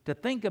you to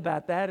think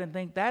about that and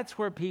think that's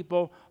where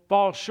people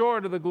fall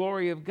short of the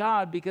glory of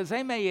God, because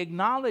they may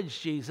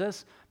acknowledge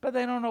Jesus, but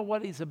they don't know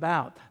what he's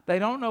about. They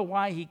don't know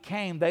why he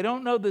came. They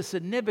don't know the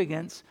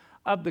significance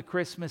of the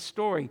Christmas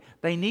story.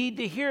 They need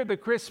to hear the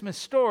Christmas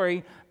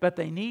story, but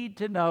they need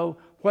to know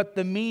what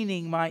the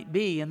meaning might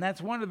be. And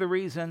that's one of the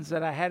reasons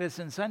that I had us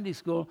in Sunday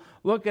school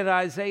look at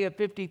Isaiah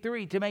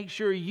 53 to make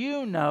sure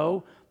you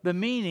know the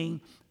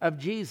meaning of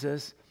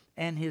Jesus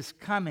and his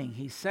coming.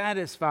 He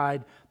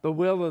satisfied the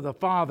will of the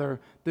Father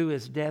through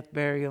his death,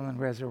 burial, and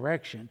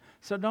resurrection.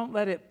 So don't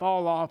let it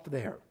fall off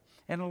there.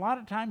 And a lot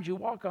of times you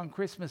watch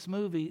Christmas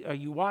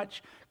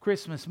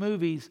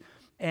movies,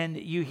 and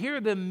you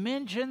hear them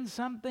mention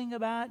something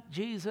about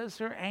Jesus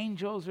or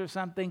angels or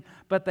something,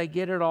 but they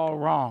get it all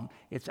wrong.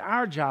 It's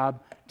our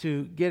job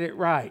to get it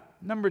right.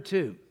 Number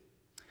 2,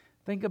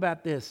 think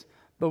about this.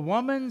 The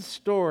woman's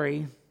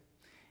story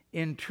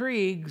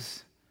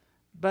intrigues,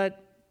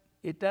 but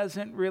it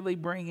doesn't really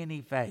bring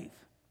any faith.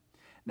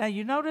 Now,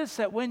 you notice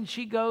that when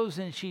she goes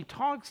and she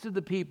talks to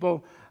the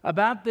people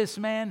about this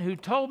man who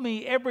told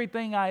me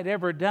everything I'd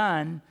ever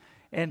done,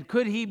 and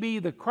could he be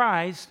the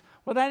Christ?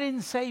 Well, that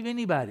didn't save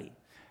anybody.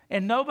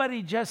 And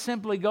nobody just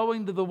simply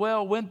going to the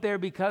well went there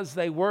because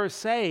they were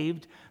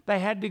saved. They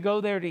had to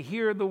go there to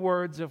hear the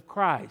words of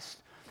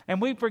Christ.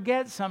 And we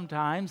forget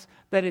sometimes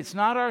that it's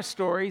not our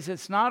stories,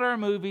 it's not our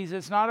movies,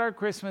 it's not our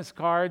Christmas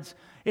cards,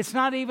 it's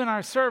not even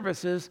our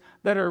services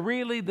that are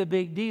really the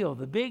big deal.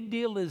 The big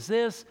deal is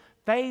this: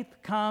 faith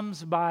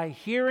comes by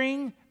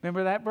hearing,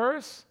 remember that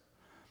verse?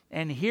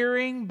 And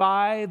hearing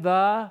by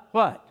the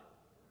what?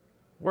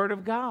 Word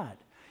of God.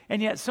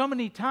 And yet so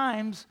many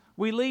times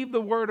we leave the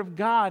Word of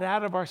God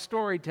out of our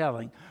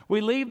storytelling.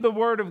 We leave the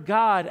Word of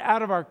God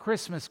out of our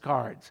Christmas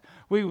cards.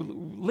 We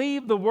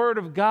leave the Word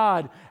of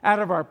God out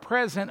of our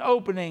present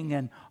opening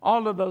and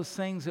all of those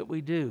things that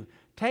we do.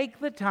 Take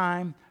the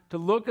time to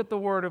look at the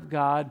Word of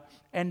God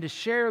and to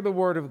share the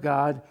Word of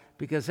God,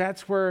 because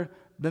that's where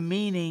the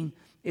meaning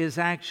is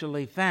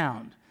actually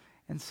found.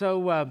 And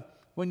so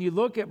when you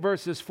look at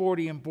verses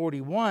 40 and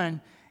 41,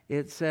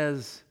 it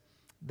says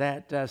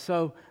that,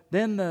 so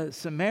then the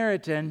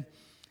Samaritans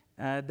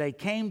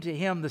came to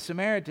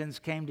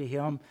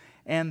him,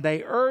 and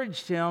they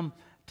urged him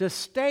to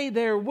stay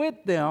there with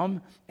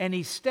them, and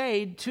he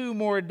stayed 2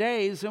 more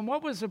days. And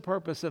what was the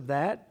purpose of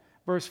that?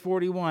 Verse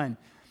 41,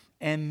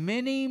 and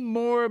many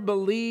more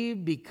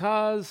believed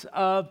because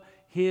of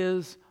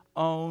his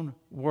own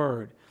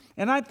word.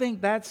 And I think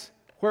that's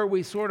where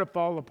we sort of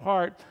fall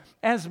apart.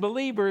 As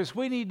believers,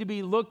 we need to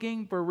be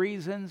looking for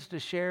reasons to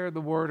share the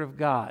Word of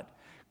God.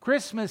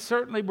 Christmas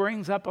certainly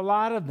brings up a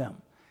lot of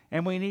them,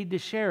 and we need to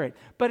share it.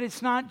 But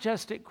it's not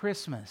just at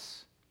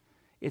Christmas.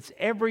 It's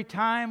every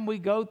time we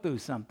go through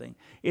something.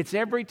 It's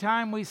every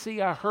time we see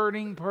a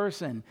hurting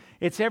person.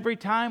 It's every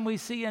time we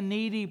see a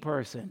needy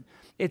person.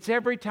 It's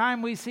every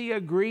time we see a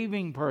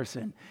grieving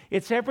person.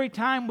 It's every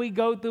time we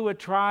go through a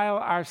trial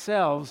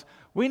ourselves.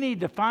 We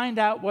need to find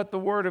out what the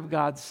Word of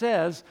God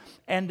says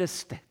and to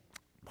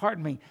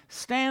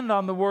stand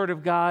on the Word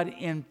of God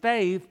in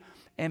faith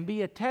and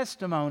be a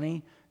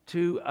testimony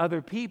to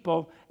other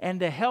people, and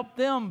to help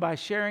them by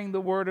sharing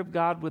the Word of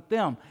God with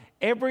them.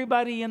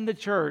 Everybody in the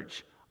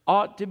church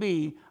ought to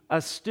be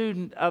a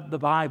student of the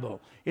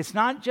Bible. It's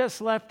not just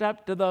left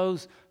up to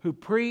those who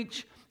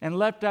preach and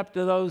left up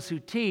to those who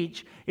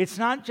teach. It's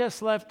not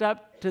just left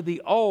up to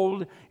the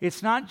old.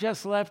 It's not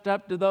just left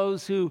up to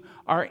those who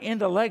are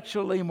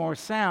intellectually more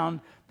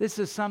sound. This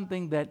is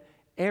something that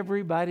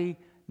everybody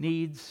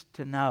needs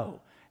to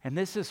know. And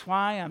this is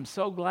why I'm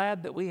so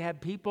glad that we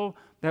have people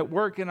that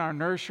work in our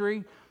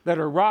nursery that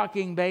are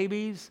rocking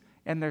babies,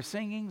 and they're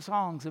singing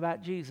songs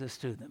about Jesus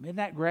to them. Isn't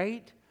that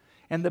great?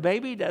 And the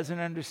baby doesn't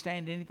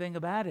understand anything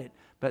about it,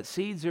 but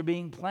seeds are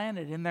being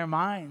planted in their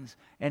minds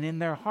and in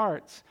their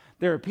hearts.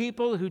 There are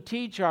people who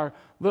teach our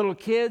little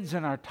kids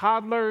and our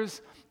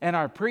toddlers and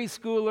our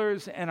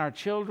preschoolers and our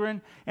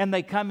children, and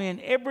they come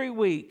in every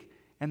week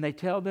and they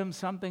tell them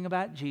something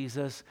about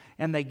Jesus,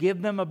 and they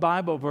give them a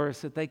Bible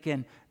verse that they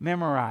can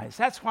memorize.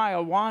 That's why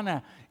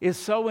Awana is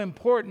so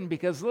important,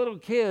 because little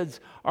kids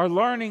are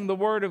learning the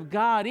Word of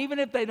God. Even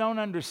if they don't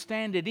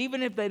understand it,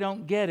 even if they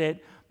don't get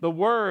it, the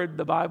Word,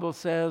 the Bible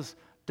says,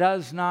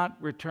 does not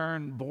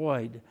return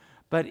void.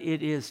 But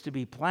it is to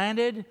be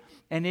planted,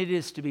 and it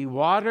is to be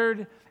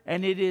watered,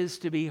 and it is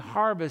to be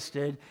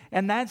harvested.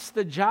 And that's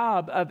the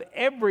job of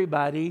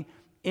everybody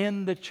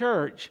in the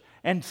church.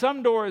 And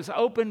some doors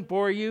open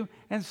for you,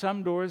 and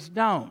some doors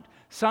don't.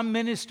 Some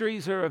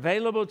ministries are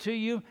available to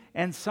you,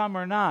 and some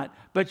are not.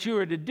 But you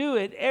are to do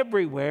it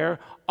everywhere,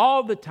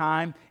 all the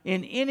time,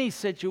 in any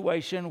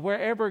situation,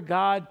 wherever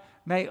God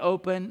may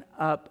open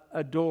up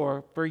a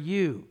door for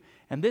you.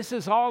 And this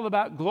is all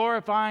about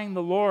glorifying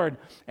the Lord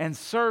and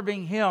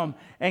serving Him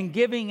and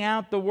giving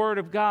out the Word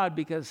of God,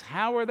 because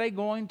how are they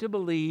going to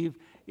believe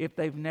if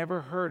they've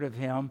never heard of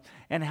Him?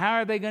 And how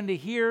are they going to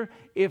hear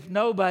if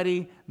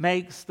nobody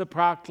makes the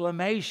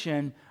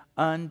proclamation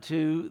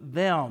unto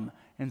them?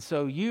 And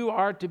so you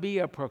are to be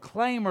a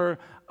proclaimer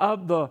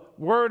of the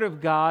Word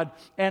of God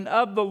and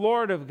of the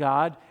Lord of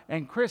God.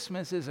 And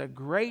Christmas is a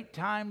great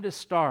time to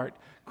start.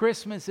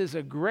 Christmas is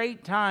a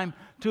great time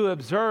to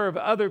observe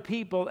other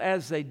people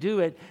as they do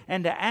it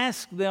and to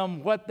ask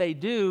them what they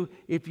do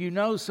if you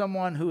know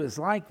someone who is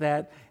like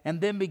that,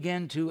 and then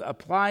begin to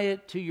apply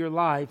it to your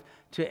life,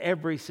 to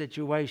every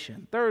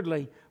situation.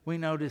 Thirdly, we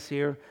notice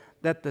here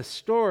that the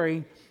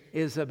story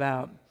is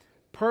about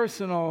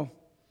personal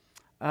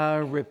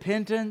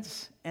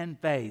repentance and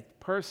faith.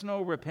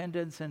 Personal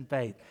repentance and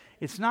faith.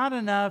 It's not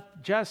enough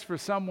just for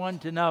someone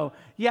to know,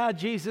 yeah,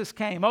 Jesus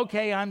came.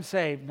 Okay, I'm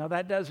saved. No,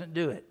 that doesn't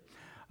do it.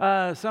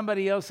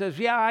 Somebody else says,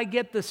 yeah, I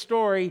get the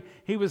story.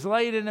 He was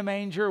laid in a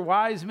manger.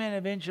 Wise men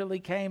eventually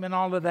came and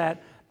all of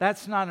that.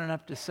 That's not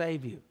enough to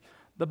save you.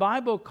 The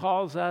Bible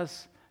calls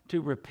us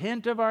to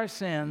repent of our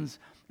sins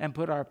and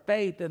put our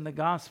faith in the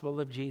gospel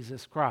of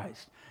Jesus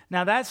Christ.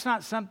 Now, that's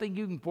not something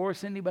you can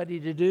force anybody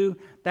to do.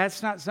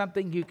 That's not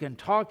something you can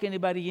talk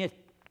anybody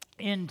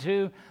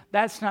into.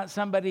 That's not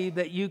somebody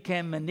that you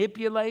can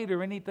manipulate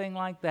or anything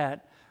like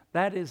that.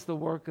 That is the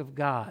work of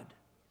God.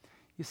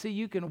 You see,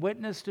 you can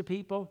witness to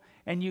people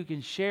and you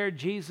can share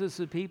Jesus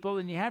with people,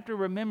 and you have to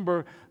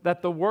remember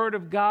that the Word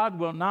of God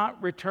will not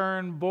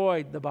return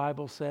void, the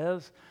Bible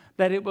says,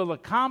 that it will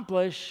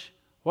accomplish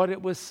what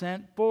it was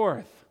sent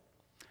forth.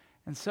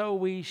 And so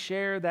we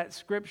share that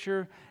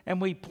scripture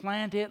and we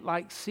plant it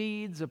like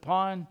seeds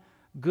upon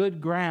good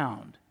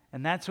ground.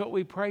 And that's what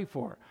we pray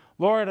for.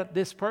 Lord,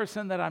 this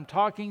person that I'm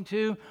talking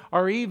to,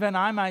 or even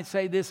I might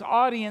say this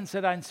audience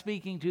that I'm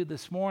speaking to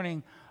this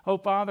morning, oh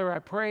Father, I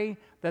pray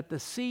that the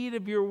seed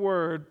of your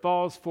word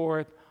falls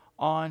forth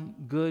on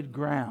good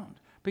ground.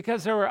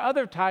 Because there are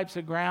other types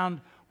of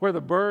ground where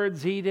the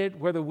birds eat it,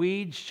 where the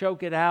weeds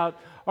choke it out,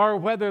 or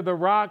whether the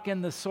rock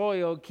in the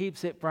soil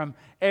keeps it from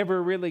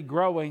ever really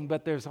growing,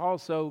 but there's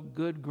also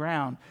good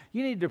ground.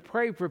 You need to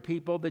pray for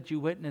people that you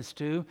witness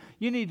to.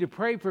 You need to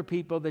pray for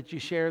people that you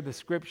share the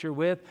scripture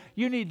with.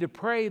 You need to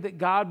pray that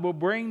God will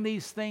bring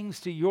these things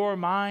to your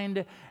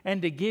mind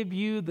and to give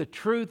you the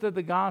truth of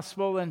the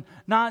gospel and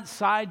not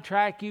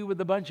sidetrack you with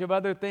a bunch of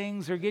other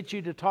things or get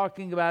you to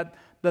talking about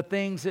the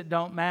things that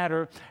don't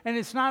matter. And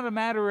it's not a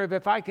matter of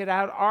if I could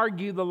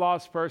out-argue the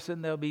lost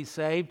person, they'll be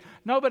saved.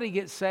 Nobody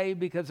gets saved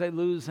because they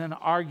lose an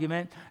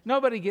argument.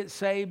 Nobody gets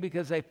saved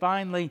because they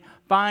finally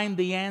find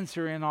the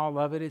answer in all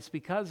of it. It's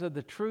because of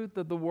the truth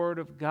of the Word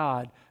of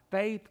God.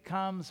 Faith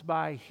comes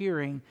by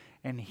hearing,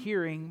 and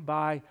hearing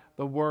by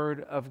the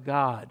Word of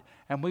God.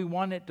 And we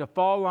want it to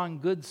fall on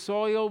good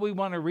soil. We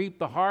want to reap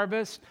the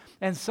harvest.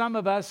 And some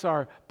of us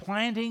are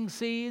planting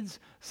seeds.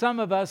 Some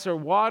of us are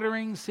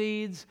watering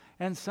seeds.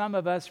 And some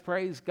of us,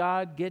 praise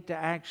God, get to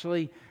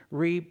actually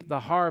reap the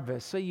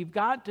harvest. So you've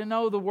got to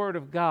know the Word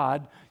of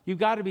God. You've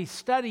got to be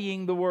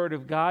studying the Word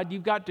of God.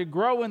 You've got to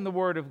grow in the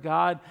Word of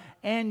God.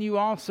 And you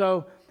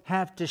also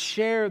have to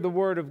share the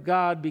Word of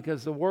God,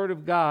 because the Word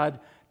of God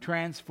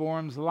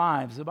transforms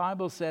lives. The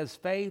Bible says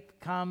faith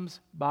comes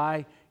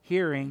by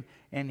hearing,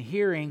 and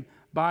hearing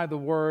by the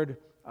word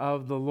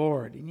of the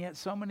Lord. And yet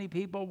so many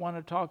people want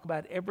to talk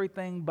about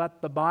everything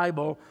but the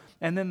Bible,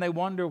 and then they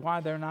wonder why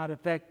they're not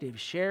effective.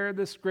 Share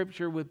the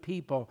scripture with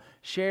people.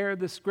 Share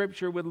the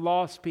scripture with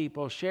lost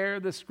people. Share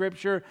the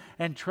scripture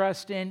and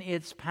trust in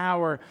its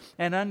power,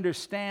 and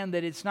understand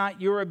that it's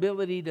not your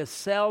ability to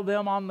sell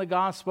them on the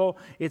gospel.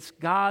 It's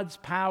God's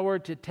power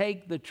to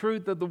take the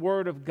truth of the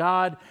word of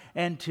God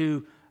and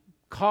to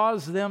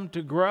cause them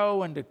to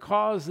grow and to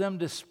cause them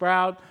to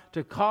sprout,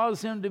 to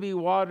cause them to be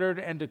watered,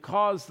 and to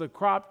cause the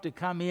crop to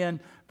come in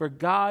for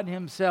God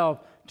Himself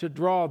to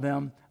draw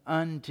them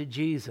unto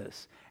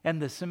Jesus. And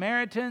the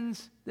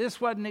Samaritans, this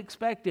wasn't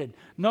expected.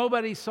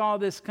 Nobody saw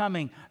this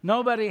coming.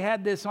 Nobody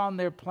had this on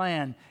their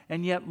plan.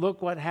 And yet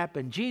look what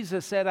happened.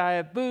 Jesus said, I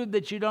have food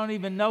that you don't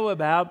even know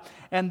about.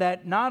 And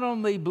that not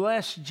only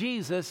blessed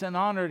Jesus and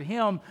honored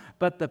Him,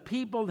 but the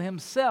people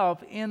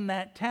Himself in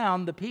that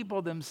town, the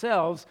people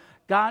themselves,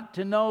 got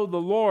to know the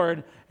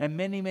Lord, and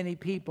many, many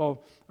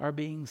people are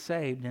being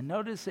saved. And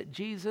notice that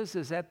Jesus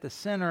is at the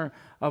center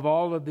of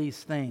all of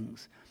these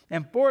things.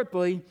 And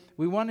fourthly,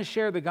 we want to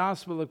share the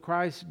gospel of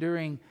Christ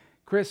during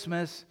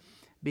Christmas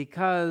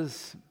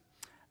because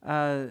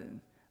the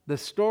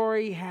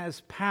story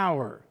has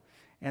power.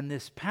 And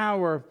this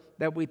power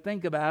that we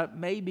think about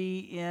may be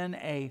in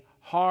a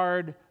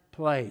hard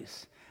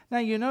place. Now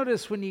you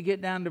notice when you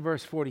get down to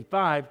verse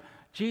 45,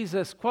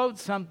 Jesus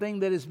quotes something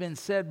that has been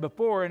said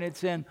before, and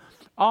it's in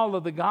all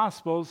of the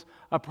Gospels.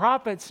 A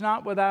prophet's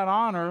not without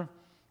honor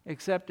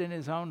except in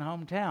his own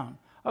hometown.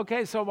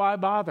 Okay, so why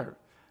bother?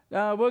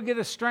 We'll get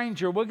a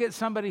stranger. We'll get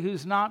somebody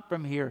who's not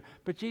from here.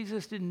 But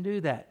Jesus didn't do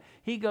that.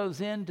 He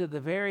goes into the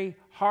very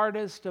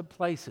hardest of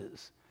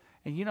places.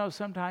 And you know,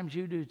 sometimes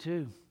you do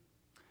too.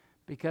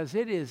 Because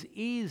it is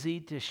easy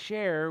to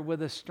share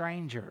with a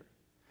stranger.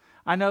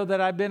 I know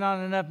that I've been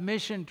on enough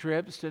mission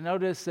trips to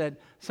notice that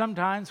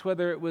sometimes,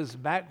 whether it was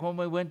back when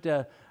we went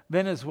to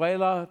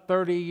Venezuela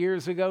 30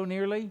 years ago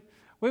nearly,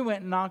 we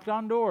went and knocked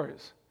on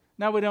doors.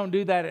 Now, we don't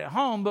do that at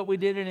home, but we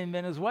did it in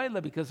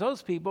Venezuela because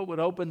those people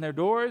would open their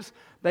doors.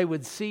 They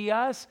would see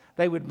us.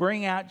 They would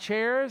bring out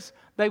chairs.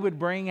 They would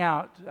bring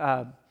out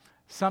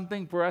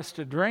something for us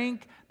to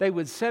drink. They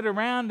would sit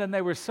around, and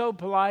they were so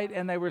polite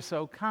and they were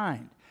so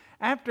kind.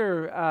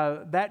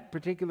 After that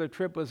particular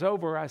trip was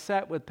over, I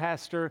sat with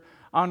Pastor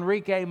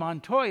Enrique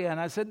Montoya, and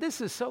I said,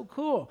 this is so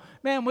cool.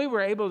 Man, we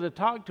were able to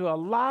talk to a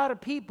lot of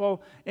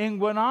people in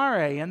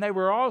Guanare, and they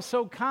were all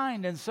so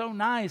kind and so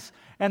nice,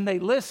 and they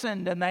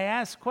listened and they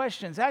asked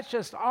questions. That's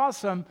just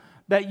awesome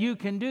that you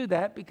can do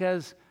that,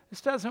 because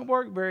this doesn't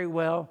work very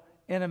well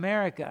in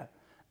America.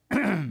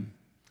 And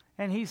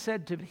he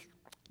said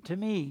to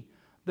me,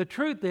 the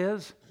truth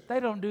is, they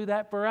don't do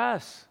that for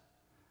us.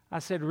 I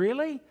said,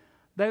 really?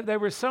 They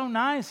were so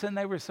nice and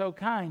they were so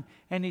kind.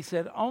 And he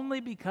said, only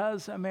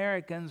because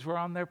Americans were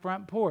on their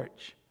front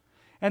porch.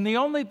 And the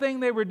only thing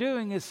they were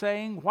doing is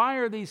saying, why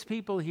are these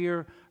people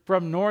here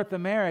from North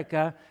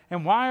America?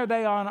 And why are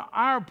they on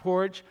our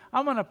porch?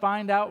 I want to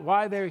find out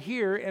why they're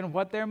here and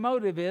what their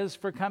motive is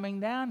for coming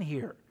down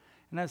here.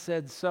 And I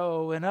said,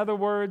 so in other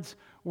words,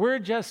 we're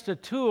just a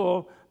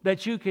tool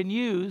that you can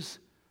use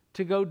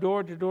to go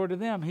door to door to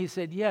them. He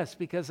said, yes,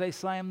 because they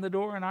slam the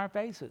door in our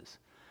faces.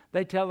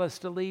 They tell us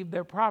to leave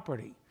their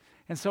property.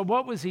 And so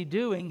what was he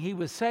doing? He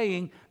was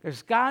saying,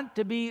 there's got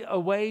to be a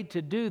way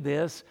to do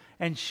this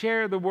and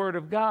share the Word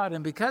of God.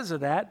 And because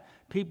of that,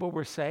 people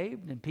were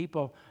saved and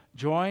people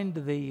joined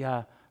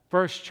the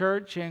first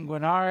church in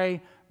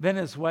Guanare,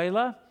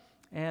 Venezuela.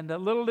 And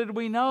little did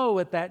we know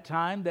at that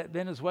time that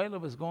Venezuela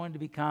was going to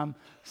become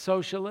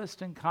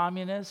socialist and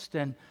communist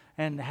and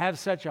have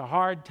such a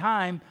hard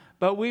time.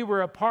 But we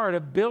were a part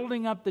of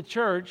building up the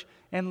church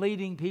and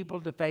leading people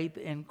to faith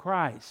in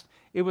Christ.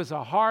 It was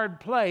a hard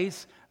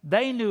place.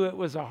 They knew it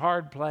was a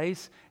hard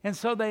place. And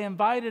so they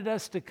invited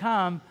us to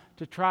come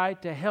to try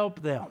to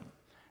help them.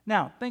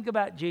 Now, think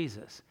about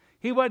Jesus.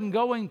 He wasn't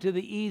going to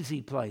the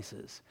easy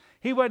places.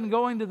 He wasn't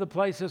going to the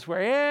places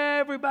where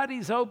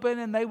everybody's open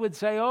and they would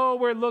say, oh,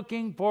 we're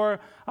looking for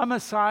a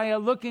Messiah,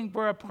 looking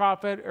for a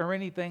prophet, or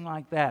anything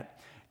like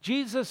that.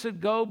 Jesus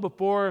would go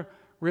before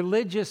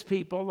religious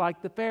people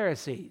like the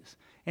Pharisees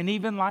and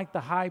even like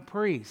the high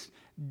priest.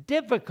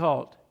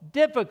 Difficult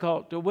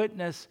to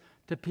witness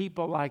to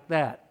people like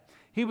that.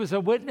 He was a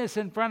witness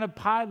in front of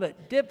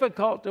Pilate,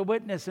 difficult to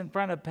witness in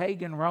front of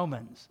pagan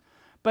Romans.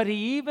 But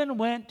he even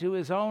went to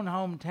his own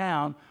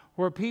hometown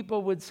where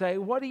people would say,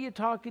 what are you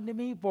talking to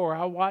me for?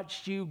 I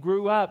watched you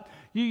grew up.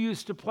 You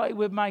used to play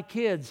with my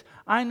kids.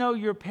 I know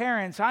your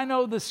parents. I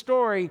know the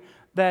story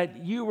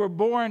that you were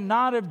born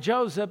not of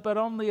Joseph, but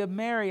only of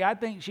Mary. I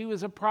think she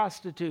was a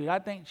prostitute. I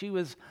think she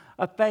was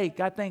a fake.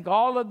 I think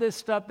all of this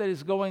stuff that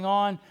is going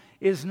on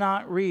is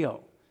not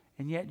real.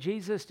 And yet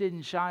Jesus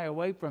didn't shy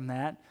away from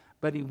that,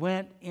 but he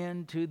went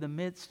into the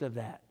midst of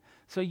that.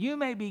 So you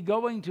may be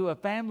going to a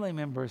family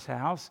member's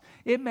house.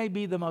 It may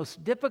be the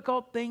most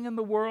difficult thing in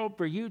the world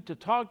for you to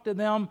talk to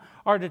them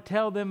or to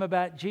tell them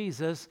about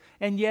Jesus,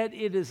 and yet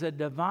it is a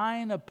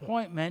divine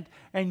appointment,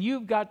 and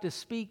you've got to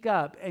speak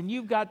up, and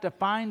you've got to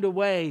find a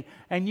way,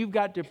 and you've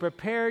got to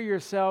prepare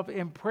yourself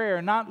in prayer,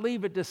 not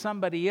leave it to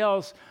somebody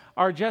else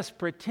or just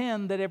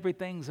pretend that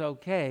everything's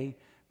okay,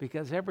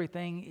 because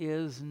everything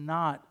is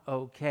not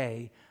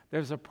okay.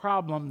 There's a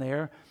problem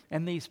there.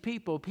 And these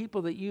people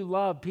that you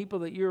love, people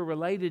that you're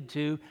related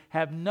to,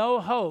 have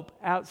no hope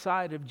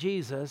outside of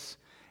Jesus.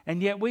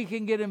 And yet we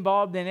can get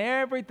involved in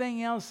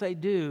everything else they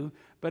do.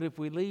 But if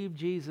we leave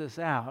Jesus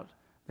out,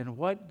 then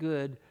what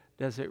good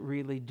does it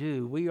really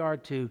do? We are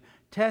to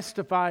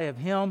testify of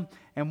Him,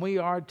 and we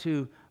are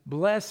to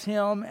bless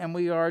Him, and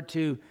we are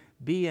to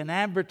be an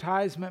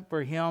advertisement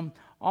for Him.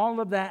 All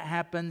of that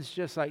happens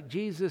just like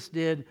Jesus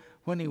did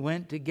when He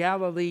went to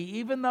Galilee.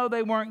 Even though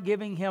they weren't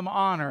giving Him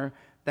honor,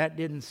 that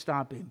didn't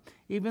stop Him.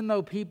 Even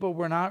though people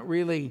were not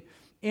really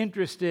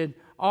interested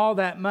all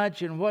that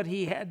much in what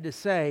He had to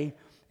say,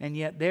 and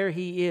yet there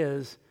He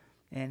is,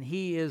 and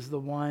He is the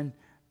one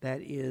that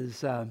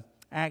is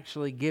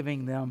actually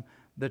giving them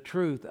the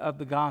truth of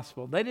the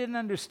gospel. They didn't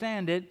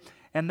understand it,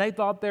 and they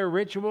thought their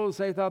rituals,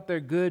 they thought their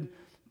good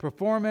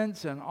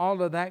performance and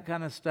all of that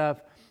kind of stuff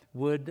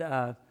would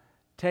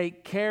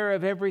take care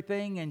of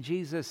everything. And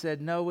Jesus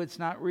said, no, it's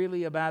not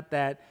really about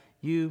that.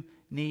 You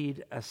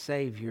need a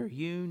Savior.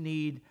 You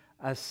need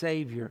a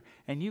Savior.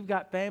 And you've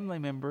got family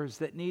members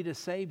that need a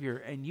Savior,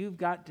 and you've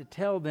got to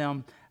tell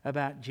them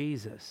about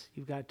Jesus.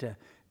 You've got to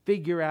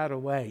figure out a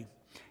way.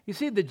 You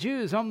see, the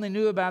Jews only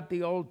knew about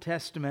the Old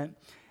Testament,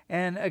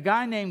 and a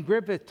guy named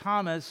Griffith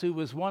Thomas, who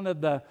was one of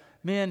the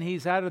men,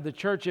 he's out of the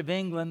Church of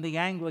England, the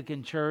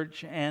Anglican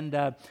Church,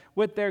 and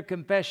with their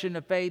confession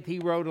of faith, he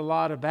wrote a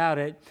lot about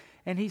it.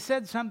 And he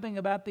said something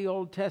about the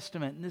Old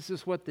Testament, and this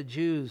is what the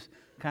Jews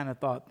kind of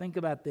thought. Think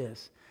about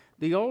this.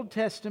 The Old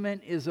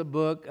Testament is a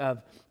book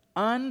of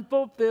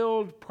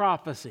unfulfilled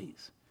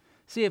prophecies.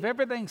 See, if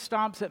everything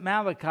stops at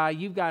Malachi,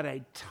 you've got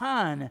a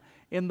ton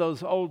in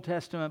those Old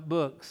Testament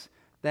books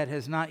that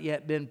has not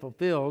yet been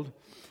fulfilled.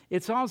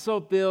 It's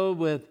also filled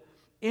with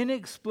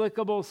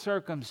inexplicable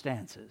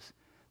circumstances.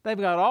 They've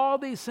got all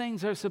these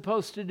things they're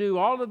supposed to do,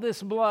 all of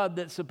this blood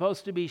that's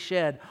supposed to be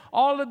shed,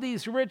 all of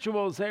these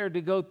rituals there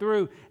to go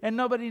through, and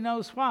nobody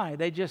knows why.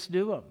 They just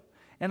do them.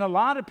 And a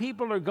lot of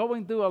people are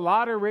going through a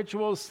lot of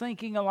rituals,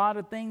 thinking a lot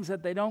of things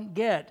that they don't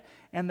get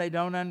and they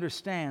don't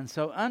understand.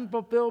 So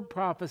unfulfilled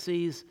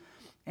prophecies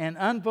and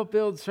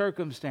unfulfilled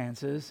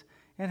circumstances.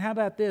 And how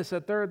about this,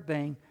 a third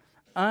thing,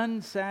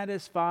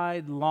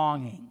 unsatisfied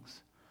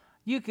longings.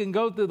 You can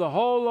go through the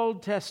whole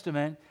Old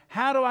Testament.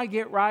 How do I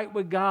get right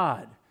with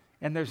God?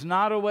 And there's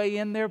not a way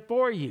in there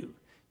for you.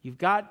 You've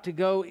got to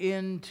go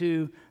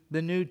into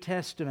the New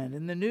Testament.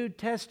 In the New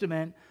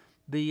Testament,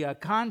 the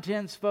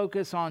contents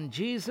focus on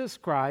Jesus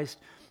Christ,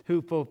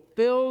 who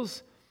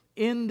fulfills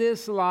in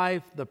this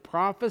life the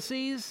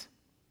prophecies,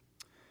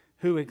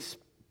 who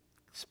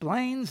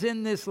explains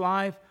in this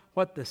life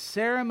what the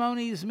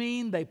ceremonies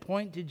mean. They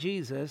point to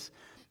Jesus,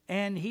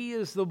 and he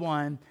is the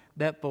one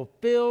that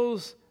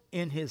fulfills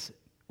in his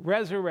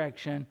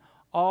resurrection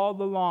all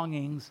the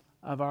longings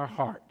of our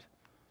heart.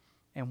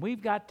 And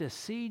we've got to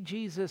see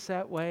Jesus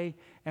that way,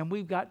 and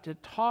we've got to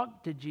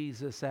talk to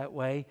Jesus that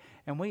way,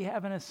 and we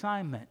have an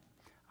assignment.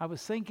 I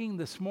was thinking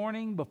this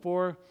morning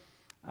before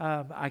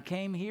I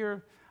came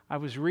here, I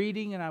was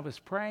reading and I was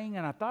praying,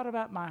 and I thought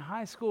about my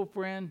high school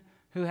friend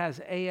who has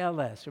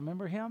ALS.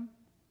 Remember him?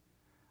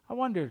 I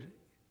wondered,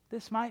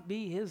 this might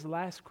be his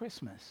last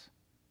Christmas.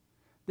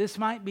 This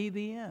might be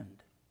the end.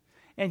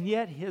 And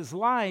yet his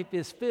life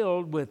is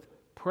filled with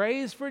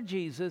praise for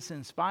Jesus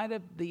in spite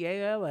of the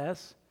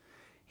ALS.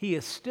 He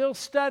is still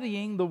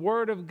studying the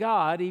Word of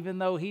God, even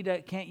though he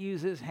can't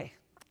use his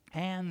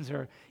hands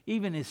or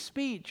even his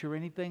speech or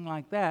anything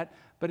like that.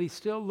 But he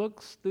still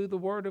looks through the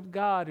Word of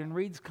God and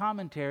reads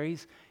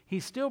commentaries. He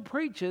still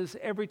preaches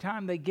every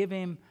time they give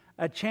him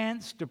a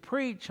chance to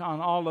preach on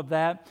all of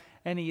that.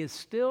 And he is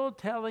still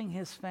telling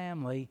his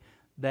family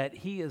that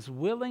he is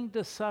willing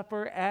to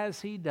suffer as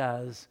he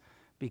does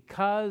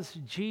because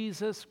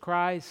Jesus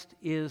Christ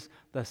is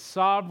the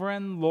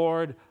sovereign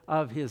Lord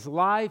of his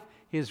life,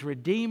 his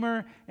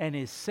Redeemer and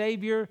his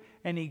Savior,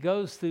 and he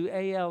goes through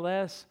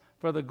ALS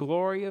for the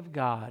glory of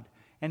God.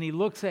 And he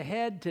looks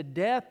ahead to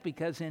death,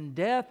 because in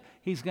death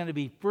he's going to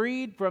be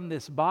freed from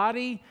this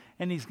body,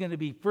 and he's going to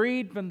be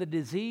freed from the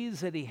disease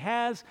that he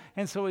has.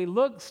 And so he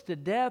looks to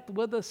death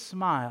with a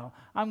smile.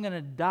 I'm going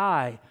to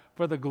die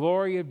for the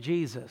glory of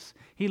Jesus.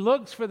 He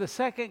looks for the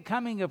second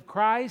coming of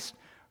Christ,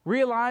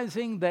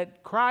 realizing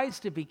that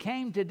Christ, if he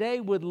came today,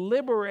 would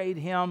liberate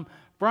him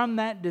from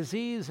that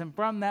disease and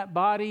from that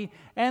body,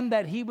 and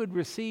that he would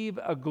receive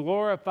a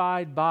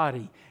glorified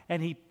body.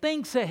 And he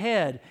thinks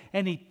ahead,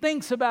 and he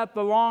thinks about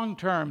the long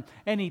term,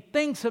 and he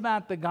thinks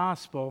about the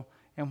gospel.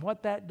 And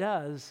what that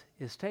does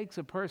is takes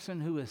a person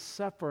who is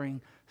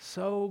suffering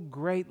so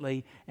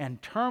greatly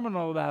and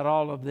terminal about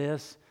all of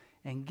this,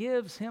 and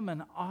gives him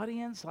an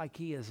audience like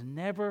he has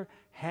never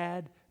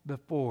had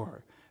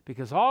before.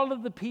 Because all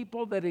of the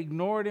people that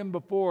ignored him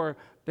before,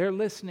 they're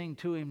listening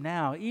to him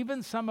now.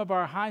 Even some of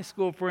our high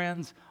school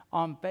friends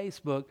on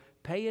Facebook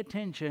pay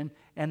attention,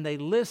 and they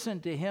listen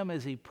to him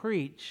as he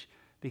preach,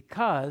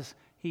 because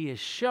he is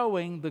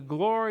showing the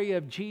glory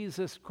of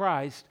Jesus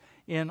Christ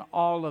in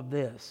all of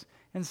this.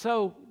 And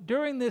so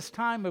during this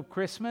time of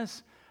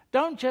Christmas,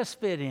 don't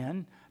just fit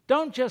in,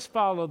 don't just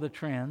follow the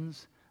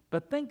trends,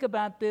 but think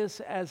about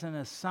this as an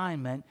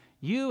assignment.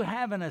 You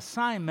have an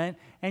assignment,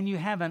 and you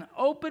have an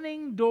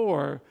opening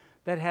door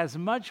that has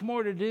much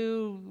more to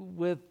do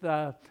with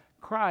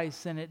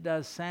Christ than it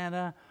does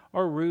Santa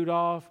or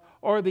Rudolph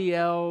or the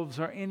elves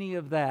or any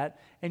of that.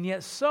 And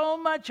yet so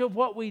much of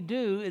what we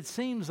do, it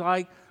seems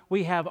like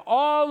we have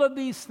all of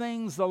these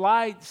things, the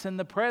lights and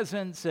the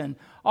presents and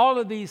all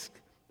of these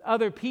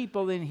other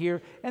people in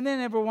here, and then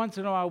every once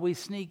in a while we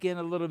sneak in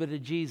a little bit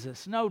of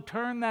Jesus. No,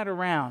 turn that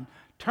around.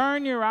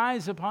 Turn your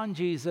eyes upon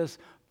Jesus.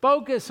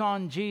 Focus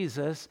on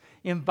Jesus.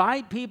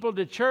 Invite people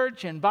to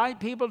church. Invite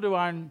people to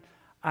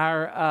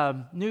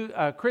our new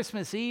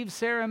Christmas Eve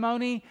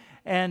ceremony.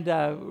 And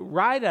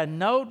write a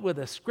note with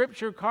a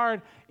scripture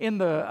card in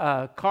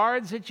the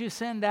cards that you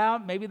send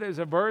out. Maybe there's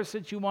a verse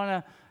that you want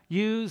to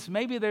use.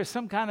 Maybe there's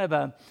some kind of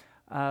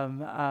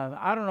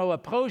a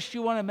post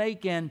you want to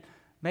make in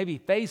maybe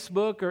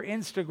Facebook or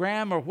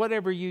Instagram or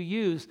whatever you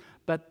use.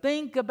 But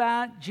think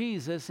about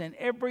Jesus in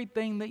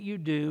everything that you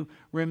do.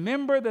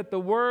 Remember that the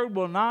word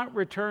will not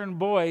return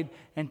void,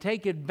 and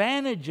take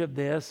advantage of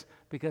this,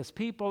 because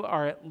people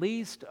are at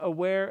least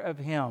aware of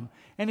him.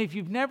 And if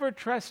you've never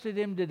trusted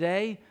him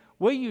today,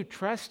 will you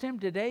trust him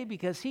today?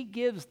 Because he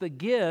gives the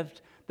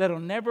gift that'll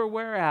never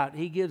wear out.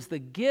 He gives the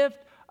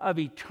gift of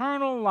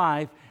eternal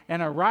life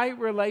and a right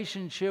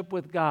relationship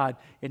with God.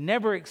 It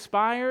never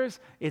expires.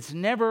 It's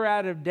never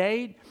out of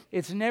date.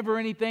 It's never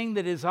anything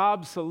that is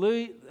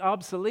obsolete.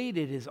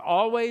 It is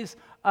always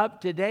up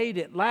to date.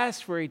 It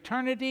lasts for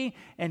eternity,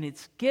 and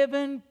it's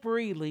given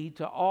freely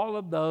to all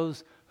of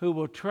those who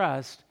will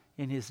trust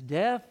in his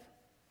death,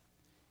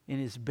 in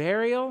his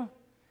burial,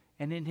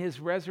 and in his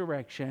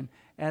resurrection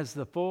as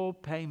the full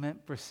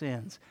payment for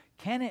sins.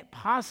 Can it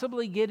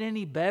possibly get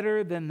any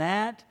better than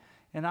that?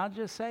 And I'll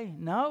just say,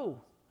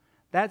 no.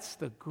 That's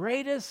the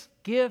greatest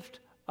gift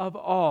of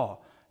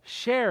all.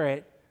 Share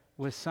it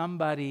with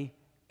somebody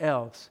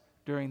else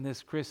during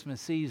this Christmas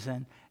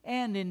season,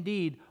 and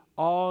indeed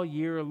all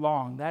year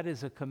long. That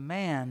is a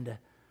command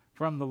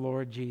from the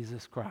Lord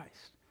Jesus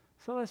Christ.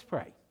 So let's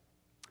pray.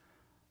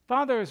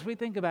 Father, as we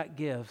think about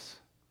gifts,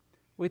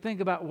 we think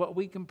about what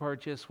we can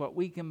purchase, what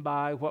we can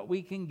buy, what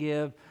we can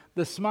give,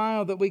 the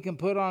smile that we can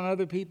put on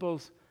other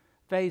people's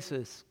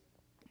faces.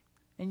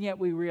 And yet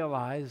we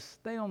realize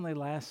they only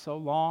last so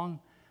long.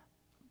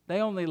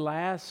 They only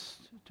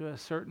last to a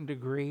certain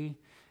degree.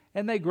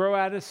 And they grow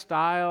out of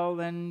style,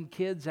 and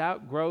kids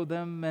outgrow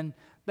them, and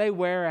they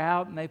wear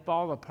out and they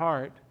fall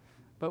apart.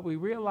 But we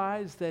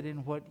realize that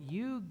in what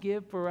you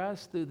give for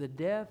us through the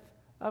death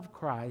of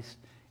Christ,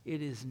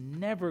 it is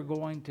never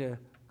going to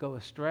go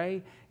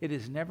astray. It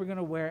is never going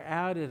to wear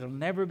out. It'll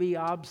never be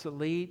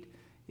obsolete.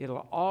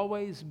 It'll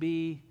always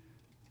be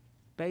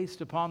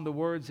based upon the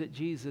words that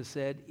Jesus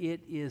said,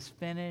 "It is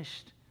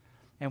finished."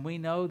 And we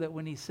know that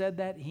when he said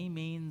that, he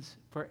means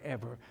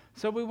forever.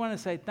 So we want to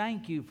say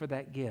thank you for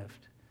that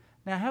gift.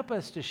 Now help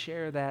us to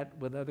share that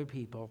with other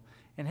people,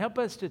 and help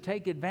us to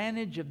take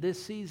advantage of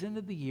this season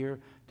of the year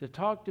to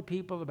talk to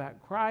people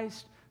about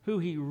Christ, who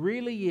he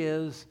really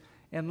is,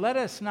 and let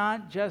us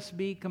not just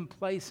be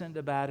complacent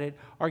about it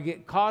or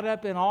get caught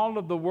up in all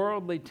of the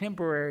worldly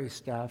temporary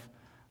stuff.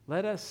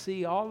 Let us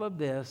see all of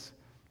this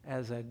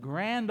as a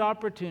grand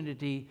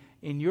opportunity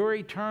in your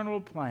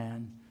eternal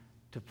plan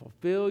to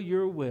fulfill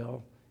your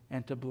will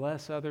and to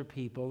bless other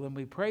people. And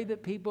we pray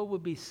that people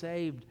would be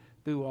saved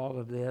through all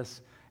of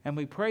this. And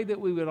we pray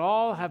that we would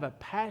all have a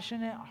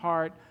passionate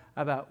heart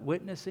about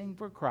witnessing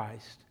for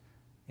Christ.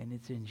 And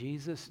it's in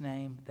Jesus'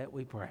 name that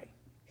we pray.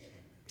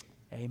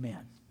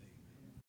 Amen.